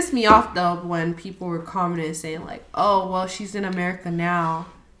pissed me off though when people were commenting saying like, "Oh, well, she's in America now."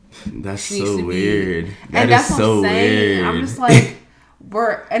 That's so weird. That's so weird. I'm just like,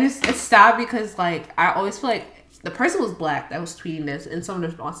 it's sad because like I always feel like the person was black that was tweeting this in some of the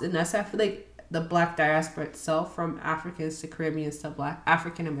responses, and that's I feel like the black diaspora itself, from Africans to Caribbeans to black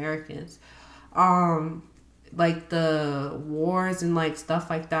African Americans, like the wars and like stuff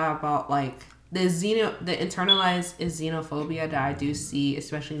like that about like the internalized xenophobia that I do see,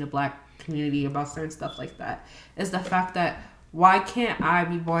 especially in the black community, about certain stuff like that, is the fact that why can't I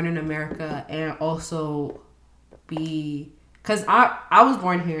be born in America and also be, because I was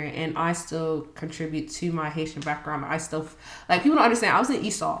born here and I still contribute to my Haitian background. I still, like, people don't understand, I was in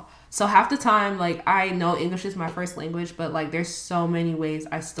ESOL. So half the time, like, I know English is my first language, but like there's so many ways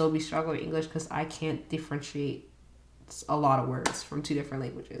I still be struggling with English because I can't differentiate a lot of words from two different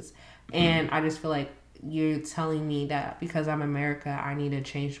languages. And I just feel like you're telling me that because I'm America, I need to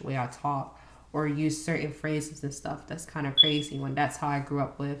change the way I talk or use certain phrases and stuff. That's kind of crazy when that's how I grew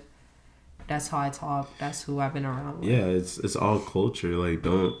up with. That's how I talk. That's who I've been around with. Yeah, it's all culture. Like,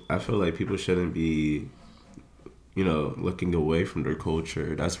 I feel like people shouldn't be, looking away from their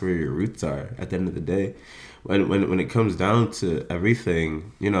culture. That's where your roots are at the end of the day. When it comes down to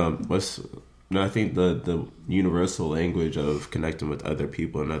everything, I think the universal language of connecting with other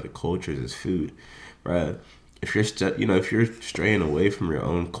people and other cultures is food, right? If you're straying away from your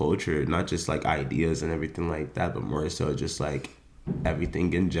own culture, not just like ideas and everything like that, but more so just like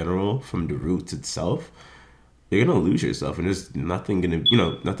everything in general from the roots itself, you're gonna lose yourself, and there's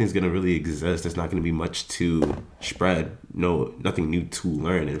nothing's gonna really exist. There's not gonna be much to spread, nothing new to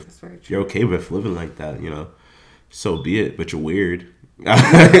learn. And if you're okay with living like that, so be it. But you're weird.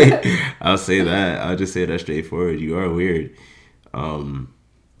 I'll say that. I'll just say that straightforward. You are weird.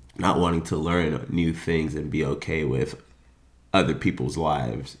 Not wanting to learn new things and be okay with other people's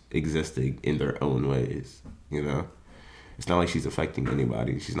lives existing in their own ways. It's not like she's affecting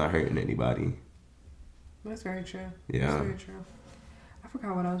anybody. She's not hurting anybody. That's very true. Yeah. That's very true. I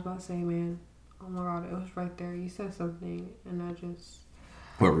forgot what I was about to say, man. Oh my god, it was right there. You said something, and I just.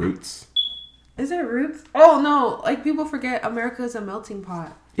 What, Roots? Is it Roots? Oh no! Like people forget, America is a melting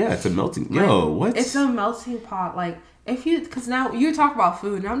pot. Yeah, it's a melting. Like, yo, what? It's a melting pot. Like if you, because now you talk about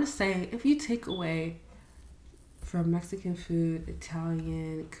food, and I'm just saying, if you take away from Mexican food,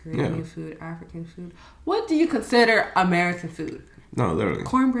 Italian, Caribbean food, African food, what do you consider American food? No, literally.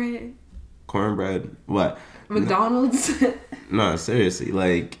 Cornbread. What? McDonald's. No, seriously.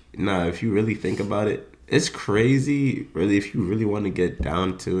 Like, no, if you really think about it, it's crazy. Really, if you really want to get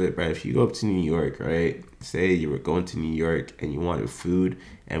down to it, right? If you go up to New York, right? Say you were going to New York and you wanted food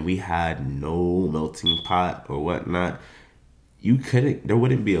and we had no melting pot or whatnot, you couldn't, there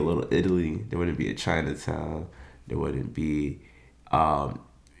wouldn't be a Little Italy. There wouldn't be a Chinatown. There wouldn't be,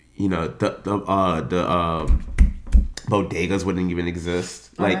 you know, the bodegas wouldn't even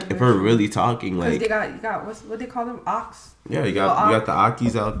exist. Like, if we're really talking, like, you got what they call them, ox. Yeah, you got the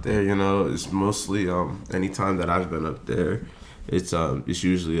Akis out there. You know, it's mostly anytime that I've been up there, it's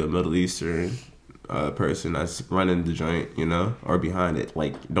usually a Middle Eastern person that's running the joint, you know, or behind it.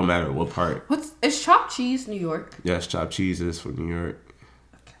 Like, no matter what part. It's chopped cheese, New York? Yes, chopped cheese is from New York.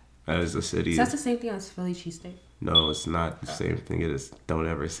 Okay. That is the city. So that's the same thing as Philly cheesesteak. No, it's not the same thing. It is. Don't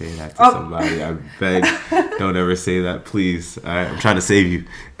ever say that to somebody. I beg. Don't ever say that, please. All right, I'm trying to save you.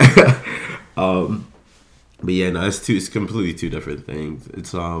 But yeah, no, it's completely two different things.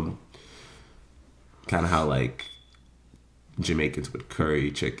 It's kind of how like Jamaicans with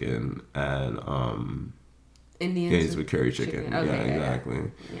curry chicken and Indians with curry chicken. Okay, yeah,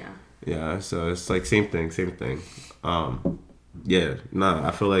 exactly. Yeah, so it's like same thing. Yeah, nah,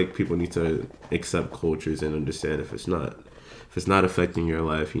 I feel like people need to accept cultures and understand if it's not affecting your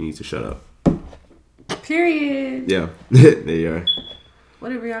life, you need to shut up. Period. Yeah, there you are. What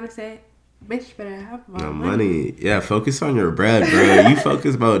did Rihanna say? Bitch, better have my money. Yeah, focus on your bread, bro. You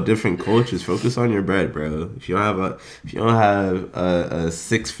focus about different cultures. Focus on your bread, bro. If you don't have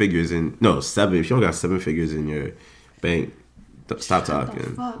six figures in, no, seven. If you don't got 7 figures in your bank, stop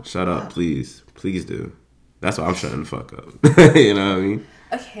talking. Shut up, please. Please do. That's why I'm shutting the fuck up. You know what I mean?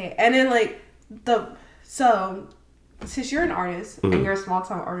 Okay, and then like so since you're an artist and you're a small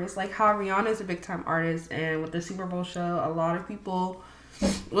time artist, like how Rihanna is a big time artist, and with the Super Bowl show, a lot of people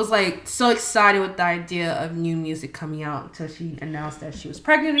was like so excited with the idea of new music coming out until she announced that she was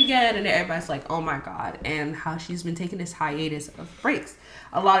pregnant again, and everybody's like, oh my god, and how she's been taking this hiatus of breaks.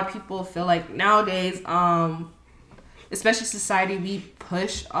 A lot of people feel like nowadays, especially society, we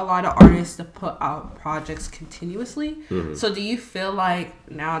push a lot of artists to put out projects continuously. So do you feel like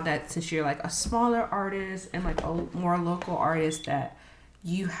now that since you're like a smaller artist and like a more local artist, that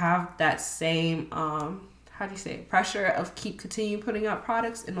you have that same pressure of continue putting out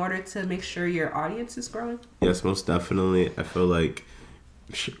products in order to make sure your audience is growing? Yes, most definitely. I feel like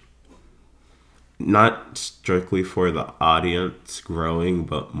not strictly for the audience growing,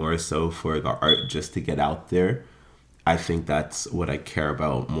 but more so for the art just to get out there. I think that's what I care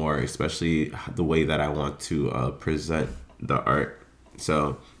about more, especially the way that I want to present the art.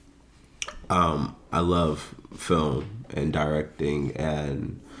 So I love film and directing,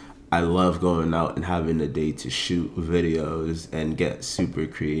 and I love going out and having a day to shoot videos and get super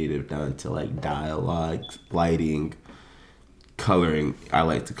creative down to like dialogue, lighting, coloring. I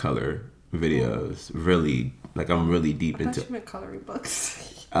like to color videos. Really, like I'm really deep into. I thought you meant coloring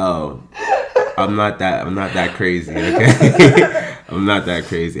books. Oh, I'm not that crazy. Okay, I'm not that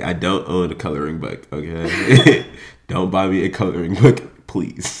crazy. I don't own a coloring book. Okay, don't buy me a coloring book,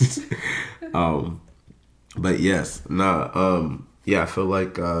 please. But yes, yeah, I feel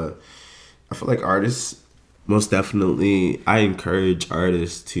like artists, most definitely, I encourage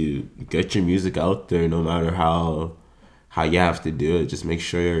artists to get your music out there, no matter how you have to do it. Just make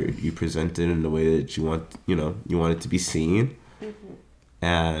sure you present it in the way that you want it to be seen.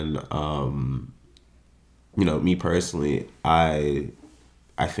 And me personally, I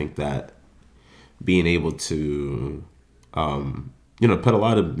think that being able to put a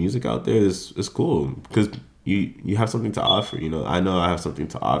lot of music out there is cool, because you have something to offer. I know I have something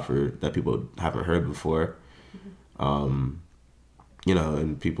to offer that people haven't heard before. And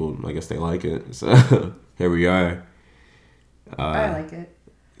people, I guess they like it. So here we are. I like it.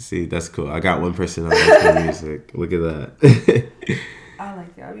 See, that's cool. I got one person that likes my music. Look at that. I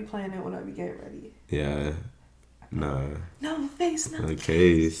like it. I'll be playing it when I be getting ready. Yeah. Nah. No face, no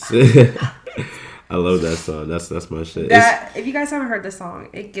case. I love that song. That's my shit. If you guys haven't heard the song,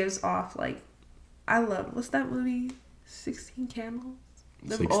 it gives off like, I love, what's that movie? 16 Candles?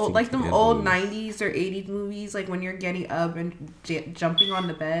 Them old 90s or 80s movies, like when you're getting up and jumping on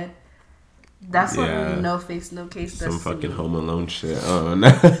the bed. That's what No Face, No Case does. Some fucking Home Alone shit. Oh, no.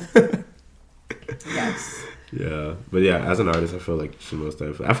 Yeah, but yeah, as an artist, I feel like you should most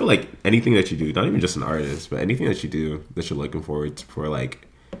definitely. I feel like anything that you do, not even just an artist, but anything that you do that you're looking forward to, for, like,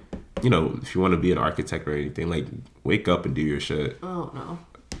 you know, if you want to be an architect or anything, like, wake up and do your shit. Oh no.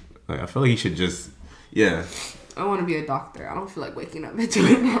 Like, I feel like you should just, yeah. I want to be a doctor. I don't feel like waking up and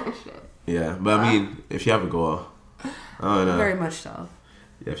doing that shit. Yeah, but I mean, if you have a goal, I don't know. Very much so.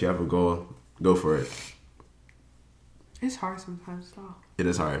 Yeah, if you have a goal, go for it. It's hard sometimes, though. It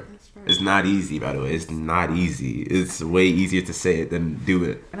is hard. It's not easy, by the way. It's not easy. It's way easier to say it than do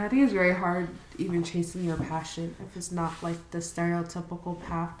it. And I think it's very hard even chasing your passion if it's not like the stereotypical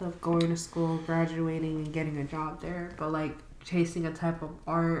path of going to school, graduating, and getting a job there. But like chasing a type of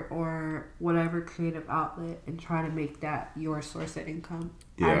art or whatever creative outlet and trying to make that your source of income.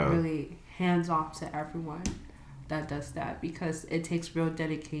 Yeah. I really hands off to everyone that does that because it takes real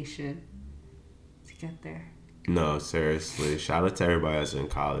dedication to get there. No, seriously. Shout out to everybody that's in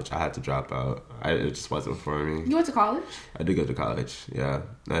college. I had to drop out. It just wasn't for me. You went to college? I did go to college, yeah.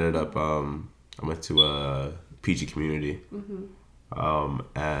 I ended up, I went to a PG community. Mm-hmm.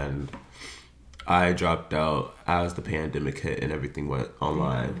 And I dropped out as the pandemic hit and everything went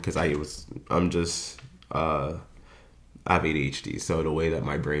online. Because I have ADHD, so the way that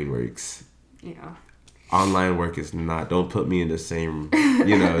my brain works. Yeah. Online work is not, don't put me in the same,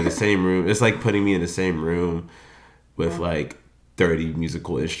 the same room. It's like putting me in the same room with like 30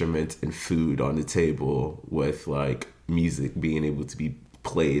 musical instruments and food on the table with like music being able to be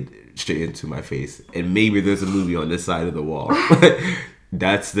played straight into my face. And maybe there's a movie on this side of the wall.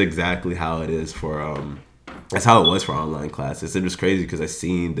 That's exactly how it is for, that's how it was for online classes. It was crazy because I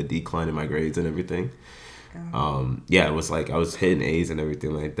seen the decline in my grades and everything. It was like I was hitting A's and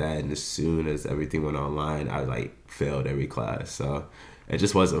everything like that, and as soon as everything went online, I like failed every class. So it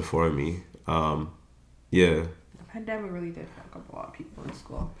just wasn't for me. The pandemic really did fuck up a lot of people in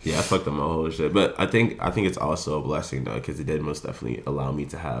school. Yeah, I fucked up my whole shit. But I think it's also a blessing though, because it did most definitely allow me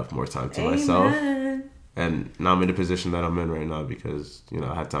to have more time to myself. And now I'm in the position that I'm in right now because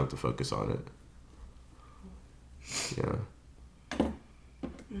I had time to focus on it. Yeah.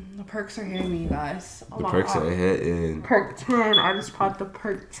 The perks are hitting me, you guys. The perks are hitting. Perk 10. I just popped the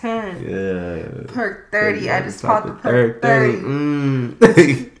perk 10. Yeah. Perk 30. I just popped the perk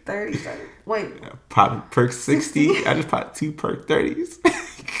 30. 30. Wait. Pop perk 60. I just popped 2 perk 30s.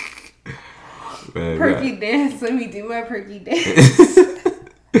 Man, perky dance. Let me do my perky dance.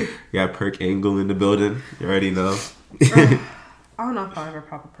 Got perk angle in the building. You already know. I don't know if I'll ever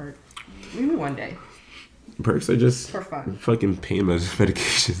pop a perk. Maybe one day. Perks are just for fun. Fucking pain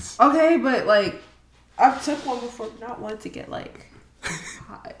medications. Okay, but like I've took one before, not one to get like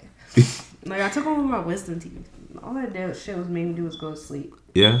high. Like I took one with my wisdom teeth. All that shit was made me do was go to sleep.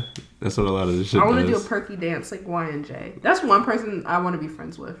 Yeah, that's what a lot of this shit I want to do a perky dance like Y&J. That's one person I want to be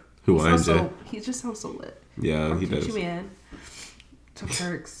friends with. Who Y&J? He just sounds so lit. Yeah, he does. Man, to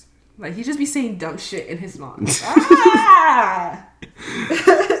perks. Like he just be saying dumb shit in his mouth. Ah!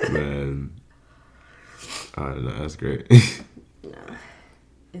 Man. I don't know. That's great. No,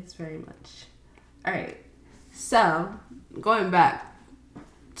 it's very much. All right. So, going back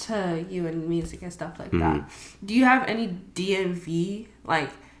to you and music and stuff like that, do you have any DMV?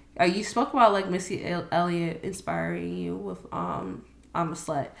 Like, you spoke about like Missy Elliott inspiring you with I'm a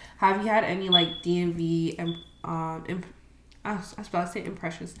Slut. Have you had any like DMV and I was about to say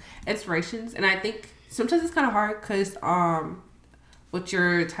inspirations? And I think sometimes it's kind of hard because with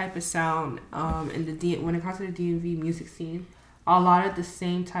your type of sound in when it comes to the DMV music scene, a lot of the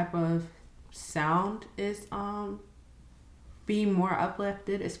same type of sound is being more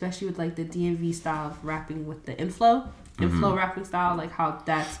uplifted, especially with like the DMV style of rapping with the inflow rapping style, like how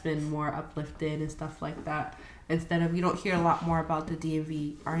that's been more uplifted and stuff like that. Instead of, you don't hear a lot more about the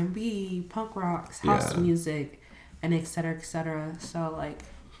DMV R&B, punk rocks, house music, and et cetera, et cetera. So like,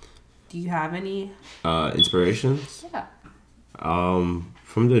 do you have any inspirations? Yeah. From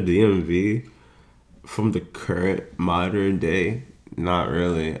the DMV, from the current modern day, not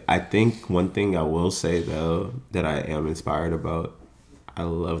really. I think one thing I will say though that I am inspired about, I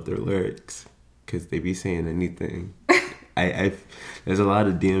love their lyrics because they be saying anything. There's a lot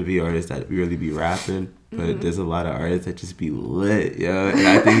of DMV artists that really be rapping, but there's a lot of artists that just be lit, yo. And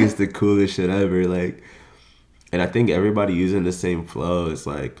I think it's the coolest shit ever. Like, and I think everybody using the same flow is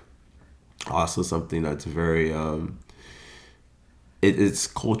like also something that's very It's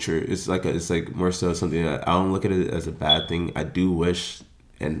culture. It's like more so something that I don't look at it as a bad thing. I do wish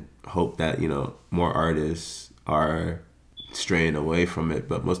and hope that more artists are straying away from it,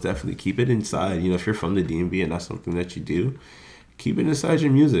 but most definitely keep it inside. If you're from the DMV and that's something that you do, keep it inside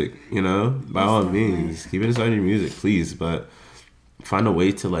your music. By all means, keep it inside your music, please. But find a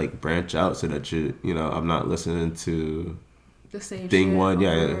way to like branch out so that I'm not listening to The same thing shit one.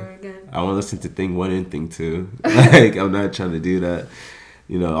 Yeah, over again. I want to listen to thing one and thing two. Like, I'm not trying to do that.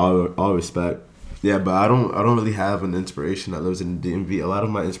 All respect. Yeah, but I don't really have an inspiration that lives in the DMV. A lot of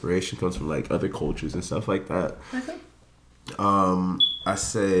my inspiration comes from like other cultures and stuff like that. Okay. I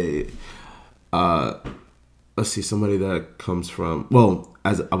say, let's see, somebody that comes from, well,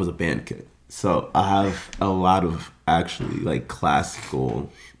 as I was a band kid, so I have a lot of actually like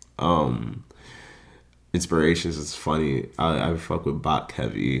classical inspirations. It's funny. I fuck with Bach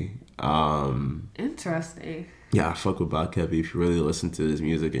heavy. Interesting. Yeah, I fuck with Bach heavy. If you really listen to his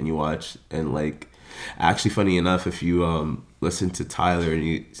music and you watch, and like, actually funny enough, if you listen to Tyler and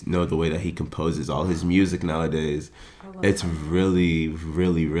you know the way that he composes all his music nowadays, it's really,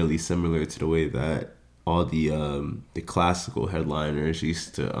 really, really similar to the way that all the classical headliners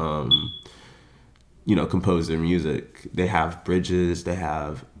used to compose their music. They have bridges, they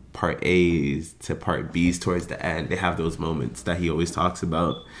have part A's to part B's towards the end. They have those moments that he always talks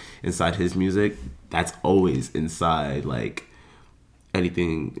about inside his music. That's always inside like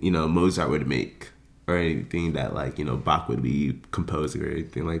anything Mozart would make, or anything that like Bach would be composing, or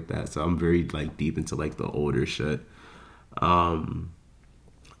anything like that. So I'm very like deep into like the older shit.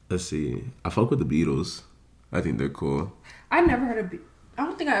 Let's see, I fuck with the Beatles. I think they're cool. I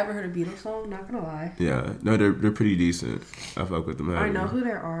don't think I ever heard a Beatles song, not gonna lie. Yeah, no, they're pretty decent. I fuck with them. I know who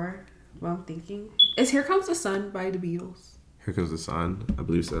there are, but I'm thinking, is Here Comes the Sun by the Beatles? Here Comes the Sun, I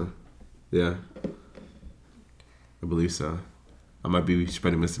believe so. Yeah, I believe so. I might be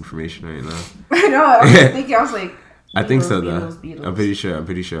spreading misinformation right now. I know, I was thinking, I was like, I think so though. Beatles. I'm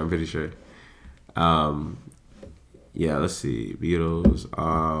pretty sure. Yeah, let's see, Beatles.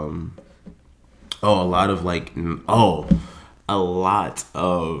 A lot of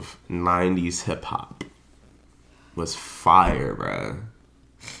 90s hip hop was fire, bro.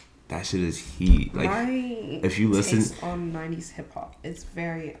 That shit is heat. Like, if you listen on 90s hip hop, it's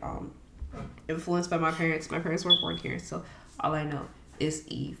very influenced by my parents. My parents were born here, so all I know is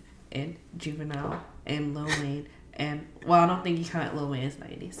Eve and Juvenile and Lil Wayne. And well, I don't think you count Lil Wayne as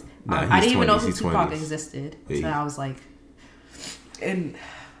 90s. I didn't even know who Tupac existed until I was like in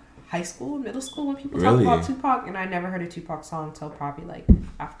high school, middle school, when people talk about Tupac, and I never heard a Tupac song until probably like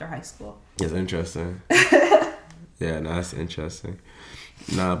after high school. It's interesting. Yeah, no, that's interesting.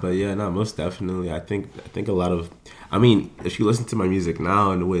 Most definitely. I think a lot of, if you listen to my music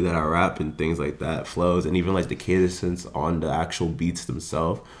now and the way that I rap and things like that flows, and even like the cadence on the actual beats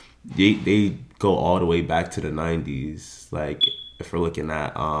themselves, they go all the way back to the 90s. Like, if we're looking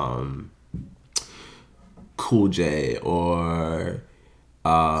at Cool J or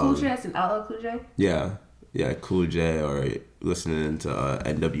Cool J as in LL Cool J? Yeah, Cool J, or listening to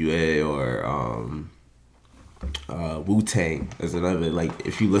NWA or Wu-Tang as another. Like,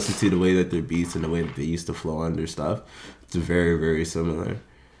 if you listen to the way that their beats and the way that they used to flow under stuff, it's very, very similar.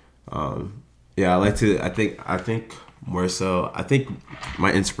 I think more so, I think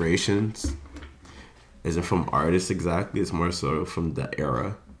my inspirations isn't from artists exactly. It's more so from the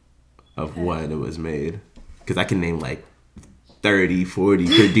era of when it was made. Because I can name like 30, 40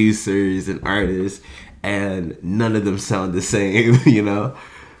 producers and artists, and none of them sound the same,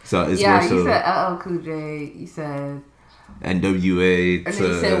 So it's more so. You said LL Cool J. You said NWA. And then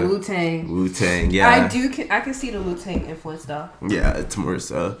you said Wu-Tang. Wu-Tang, yeah. I can see the Wu-Tang influence though. Yeah, it's more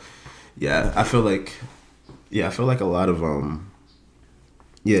so. Yeah, I feel like a lot of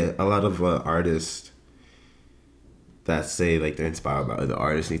artists that say like they're inspired by other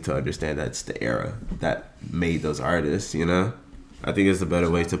artists need to understand that's the era that made those artists, I think it's a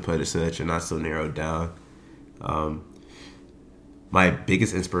better way to put it so that you're not so narrowed down. My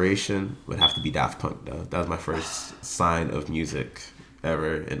biggest inspiration would have to be Daft Punk, though. That was my first sign of music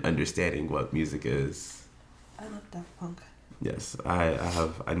ever and understanding what music is. I love Daft Punk. Yes,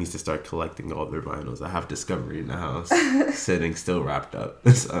 I need to start collecting all their vinyls. I have Discovery in the house, sitting still wrapped up.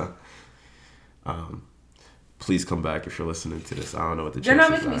 So, please come back if you're listening to this. I don't know what the They're not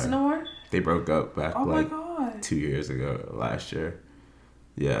making music no more? They broke up back my God. 2 years ago, last year.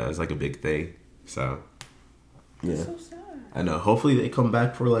 Yeah, it's like a big thing. So, yeah. That's so sad. I know. Hopefully they come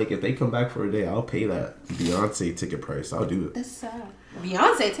back for if they come back for a day, I'll pay that Beyonce ticket price. I'll do it. That's sad.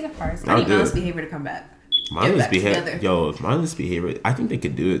 Beyonce ticket price. I need Mindless Behavior to come back. Mindless Behavior. Yo, Mindless Behavior. I think they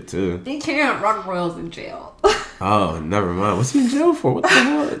could do it too. They can't. Rock Royals in jail. Oh, never mind. What's he in jail for? What the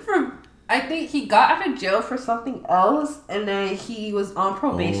hell? I think he got out of jail for something else, and then he was on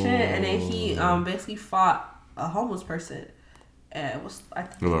probation, and then he basically fought a homeless person, and went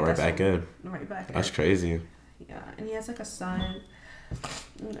right back in. Right back in. That's crazy. Yeah, and he has like a son.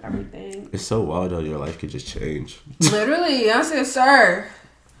 and everything. It's so wild how your life could just change. Literally, I said, sir.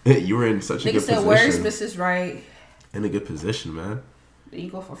 You were in such a good position. Where's Mrs. Right? In a good position, man. You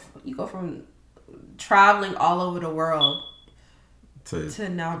go from traveling all over the world to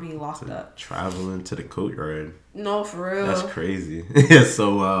now being locked up. Traveling to the coat you're in. No, for real. That's crazy. It's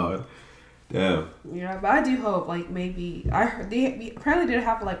so wild. Yeah. Yeah, but I do hope, like, maybe I heard they apparently did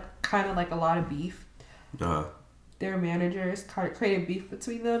have like kind of like a lot of beef. Their managers created beef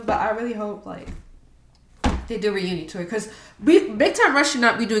between them, but I really hope like they do a reunion tour because Big Time Rush should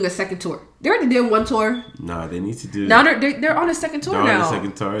not be doing a second tour. They already did one tour. Nah, they need to do. Now they're on a second tour now. They're on a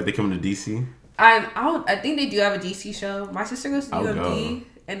second tour. They coming to DC. I think they do have a DC show. My sister goes to UMD,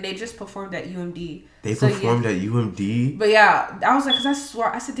 and they just performed at UMD. They performed at UMD? But yeah, I was like, because I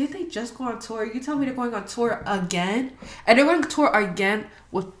swore, I said, did they just go on tour? You tell me they're going on tour again? And they're going on tour again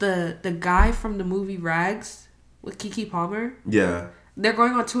with the guy from the movie Rags, with Keke Palmer. Yeah. They're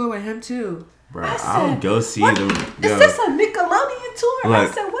going on tour with him too. Bro, I'll go see them. Is this a Nickelodeon tour? Look,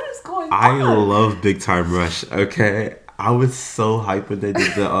 I said, what is going on? I love Big Time Rush, okay? I was so hyped when they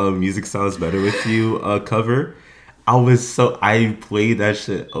did the Music Sounds Better With You cover. I played that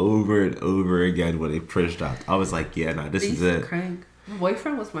shit over and over again when they first dropped. I was like, yeah, nah, this is it. Crank.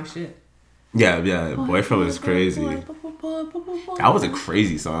 Boyfriend was my shit. Yeah, Boyfriend was crazy. That was a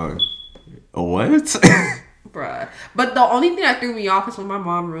crazy song. What? Bruh. But the only thing that threw me off is when my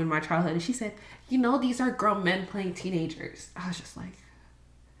mom ruined my childhood and she said, you know, these are grown men playing teenagers. I was just like,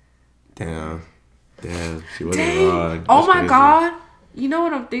 Damn, she wasn't wrong. Oh my God. You know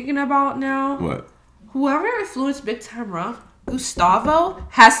what I'm thinking about now? What? Whoever influenced Big Time Rush, Gustavo,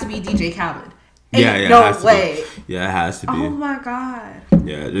 has to be DJ Khaled. Yeah, no way. Yeah, it has to be. Oh my God.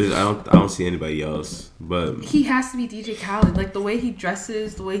 Yeah, I don't see anybody else, but he has to be DJ Khaled. Like the way he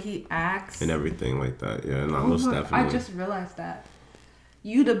dresses, the way he acts, and everything like that. Yeah, most definitely. I just realized that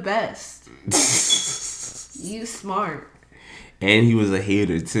you the best. You smart. And he was a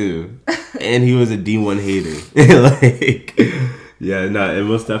hater too, and he was a D1 hater. Like, yeah, no, it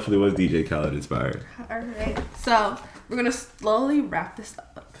most definitely was DJ Khaled inspired. All right, so we're gonna slowly wrap this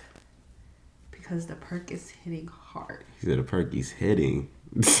up because the perk is hitting hard. He said the perk is hitting.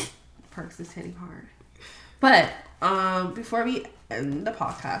 Perks is hitting hard. But before we end the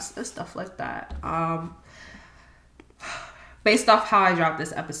podcast and stuff like that, based off how I dropped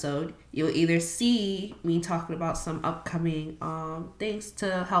this episode, you'll either see me talking about some upcoming things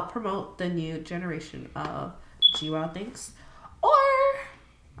to help promote the new generation of GWOW things, or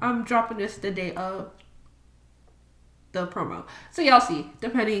I'm dropping this the day of the promo. So y'all see,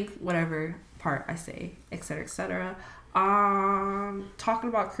 depending whatever part I say, etc., etc. Talking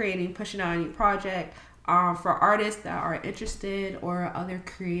about pushing out a new project. For artists that are interested or other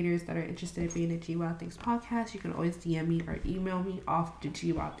creators that are interested in being a GWOW Things podcast, you can always DM me or email me off the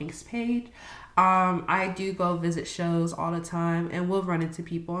GWOW Things page. I do go visit shows all the time and we'll run into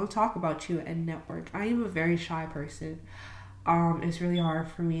people and talk about you and network. I am a very shy person. It's really hard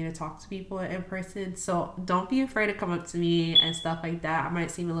for me to talk to people in person, so don't be afraid to come up to me and stuff like that. I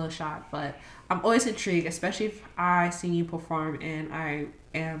might seem a little shy, but I'm always intrigued, especially if I see you perform and I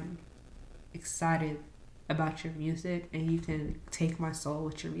am excited about your music and you can take my soul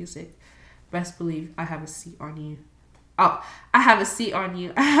with your music. Best believe I have a seat on you. Oh, I have a seat on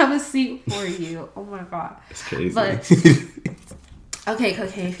you. I have a seat for you. Oh my God. It's crazy. But okay,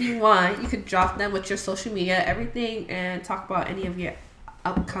 if you want, you could drop them with your social media, everything, and talk about any of your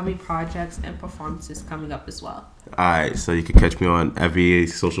upcoming projects and performances coming up as well. Alright, so you can catch me on every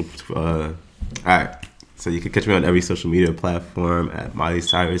social media platform at Miley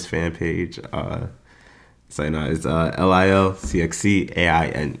Cyrus fan page. It's LILCXCAINE.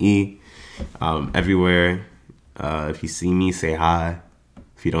 Everywhere. If you see me, say hi.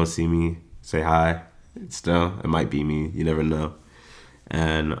 If you don't see me, say hi. Still, it might be me. You never know.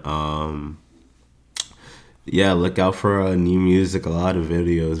 And look out for new music. A lot of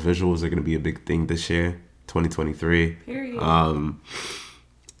videos. Visuals are going to be a big thing this year, 2023. Period.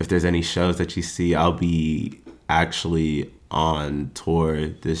 If there's any shows that you see, I'll be actually on tour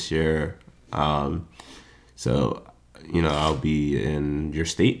this year. So, I'll be in your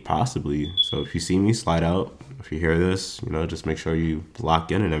state possibly. So if you see me, slide out. If you hear this, just make sure you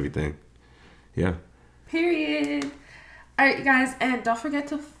lock in and everything. Yeah. Period. All right, guys, and don't forget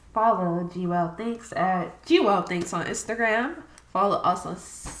to follow GWOW Thinks at GWOW Thinks on Instagram. Follow us on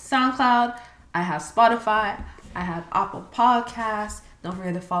SoundCloud. I have Spotify. I have Apple Podcasts. Don't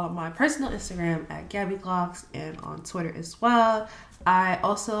forget to follow my personal Instagram at Gabby Glocks and on Twitter as well. I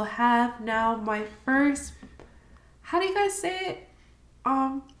also have now my first, how do you guys say it?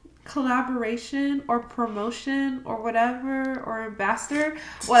 collaboration or promotion or whatever, or ambassador,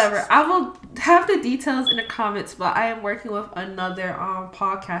 whatever, I will have the details in the comments. But I am working with another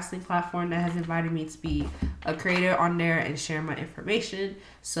podcasting platform that has invited me to be a creator on there and share my information.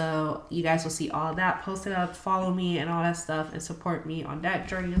 So you guys will see all that posted up. Follow me and all that stuff and support me on that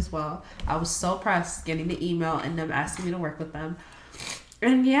journey as well. I was so pressed getting the email and them asking me to work with them.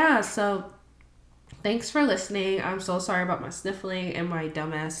 And yeah, so thanks for listening. I'm so sorry about my sniffling and my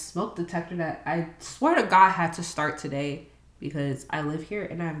dumbass smoke detector that I swear to God had to start today because I live here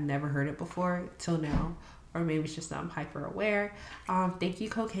and I've never heard it before till now. Or maybe it's just that I'm hyper aware. Thank you,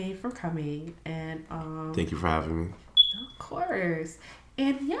 Cocaine, for coming. And thank you for having me. Of course.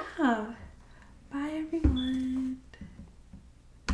 And yeah, bye everyone.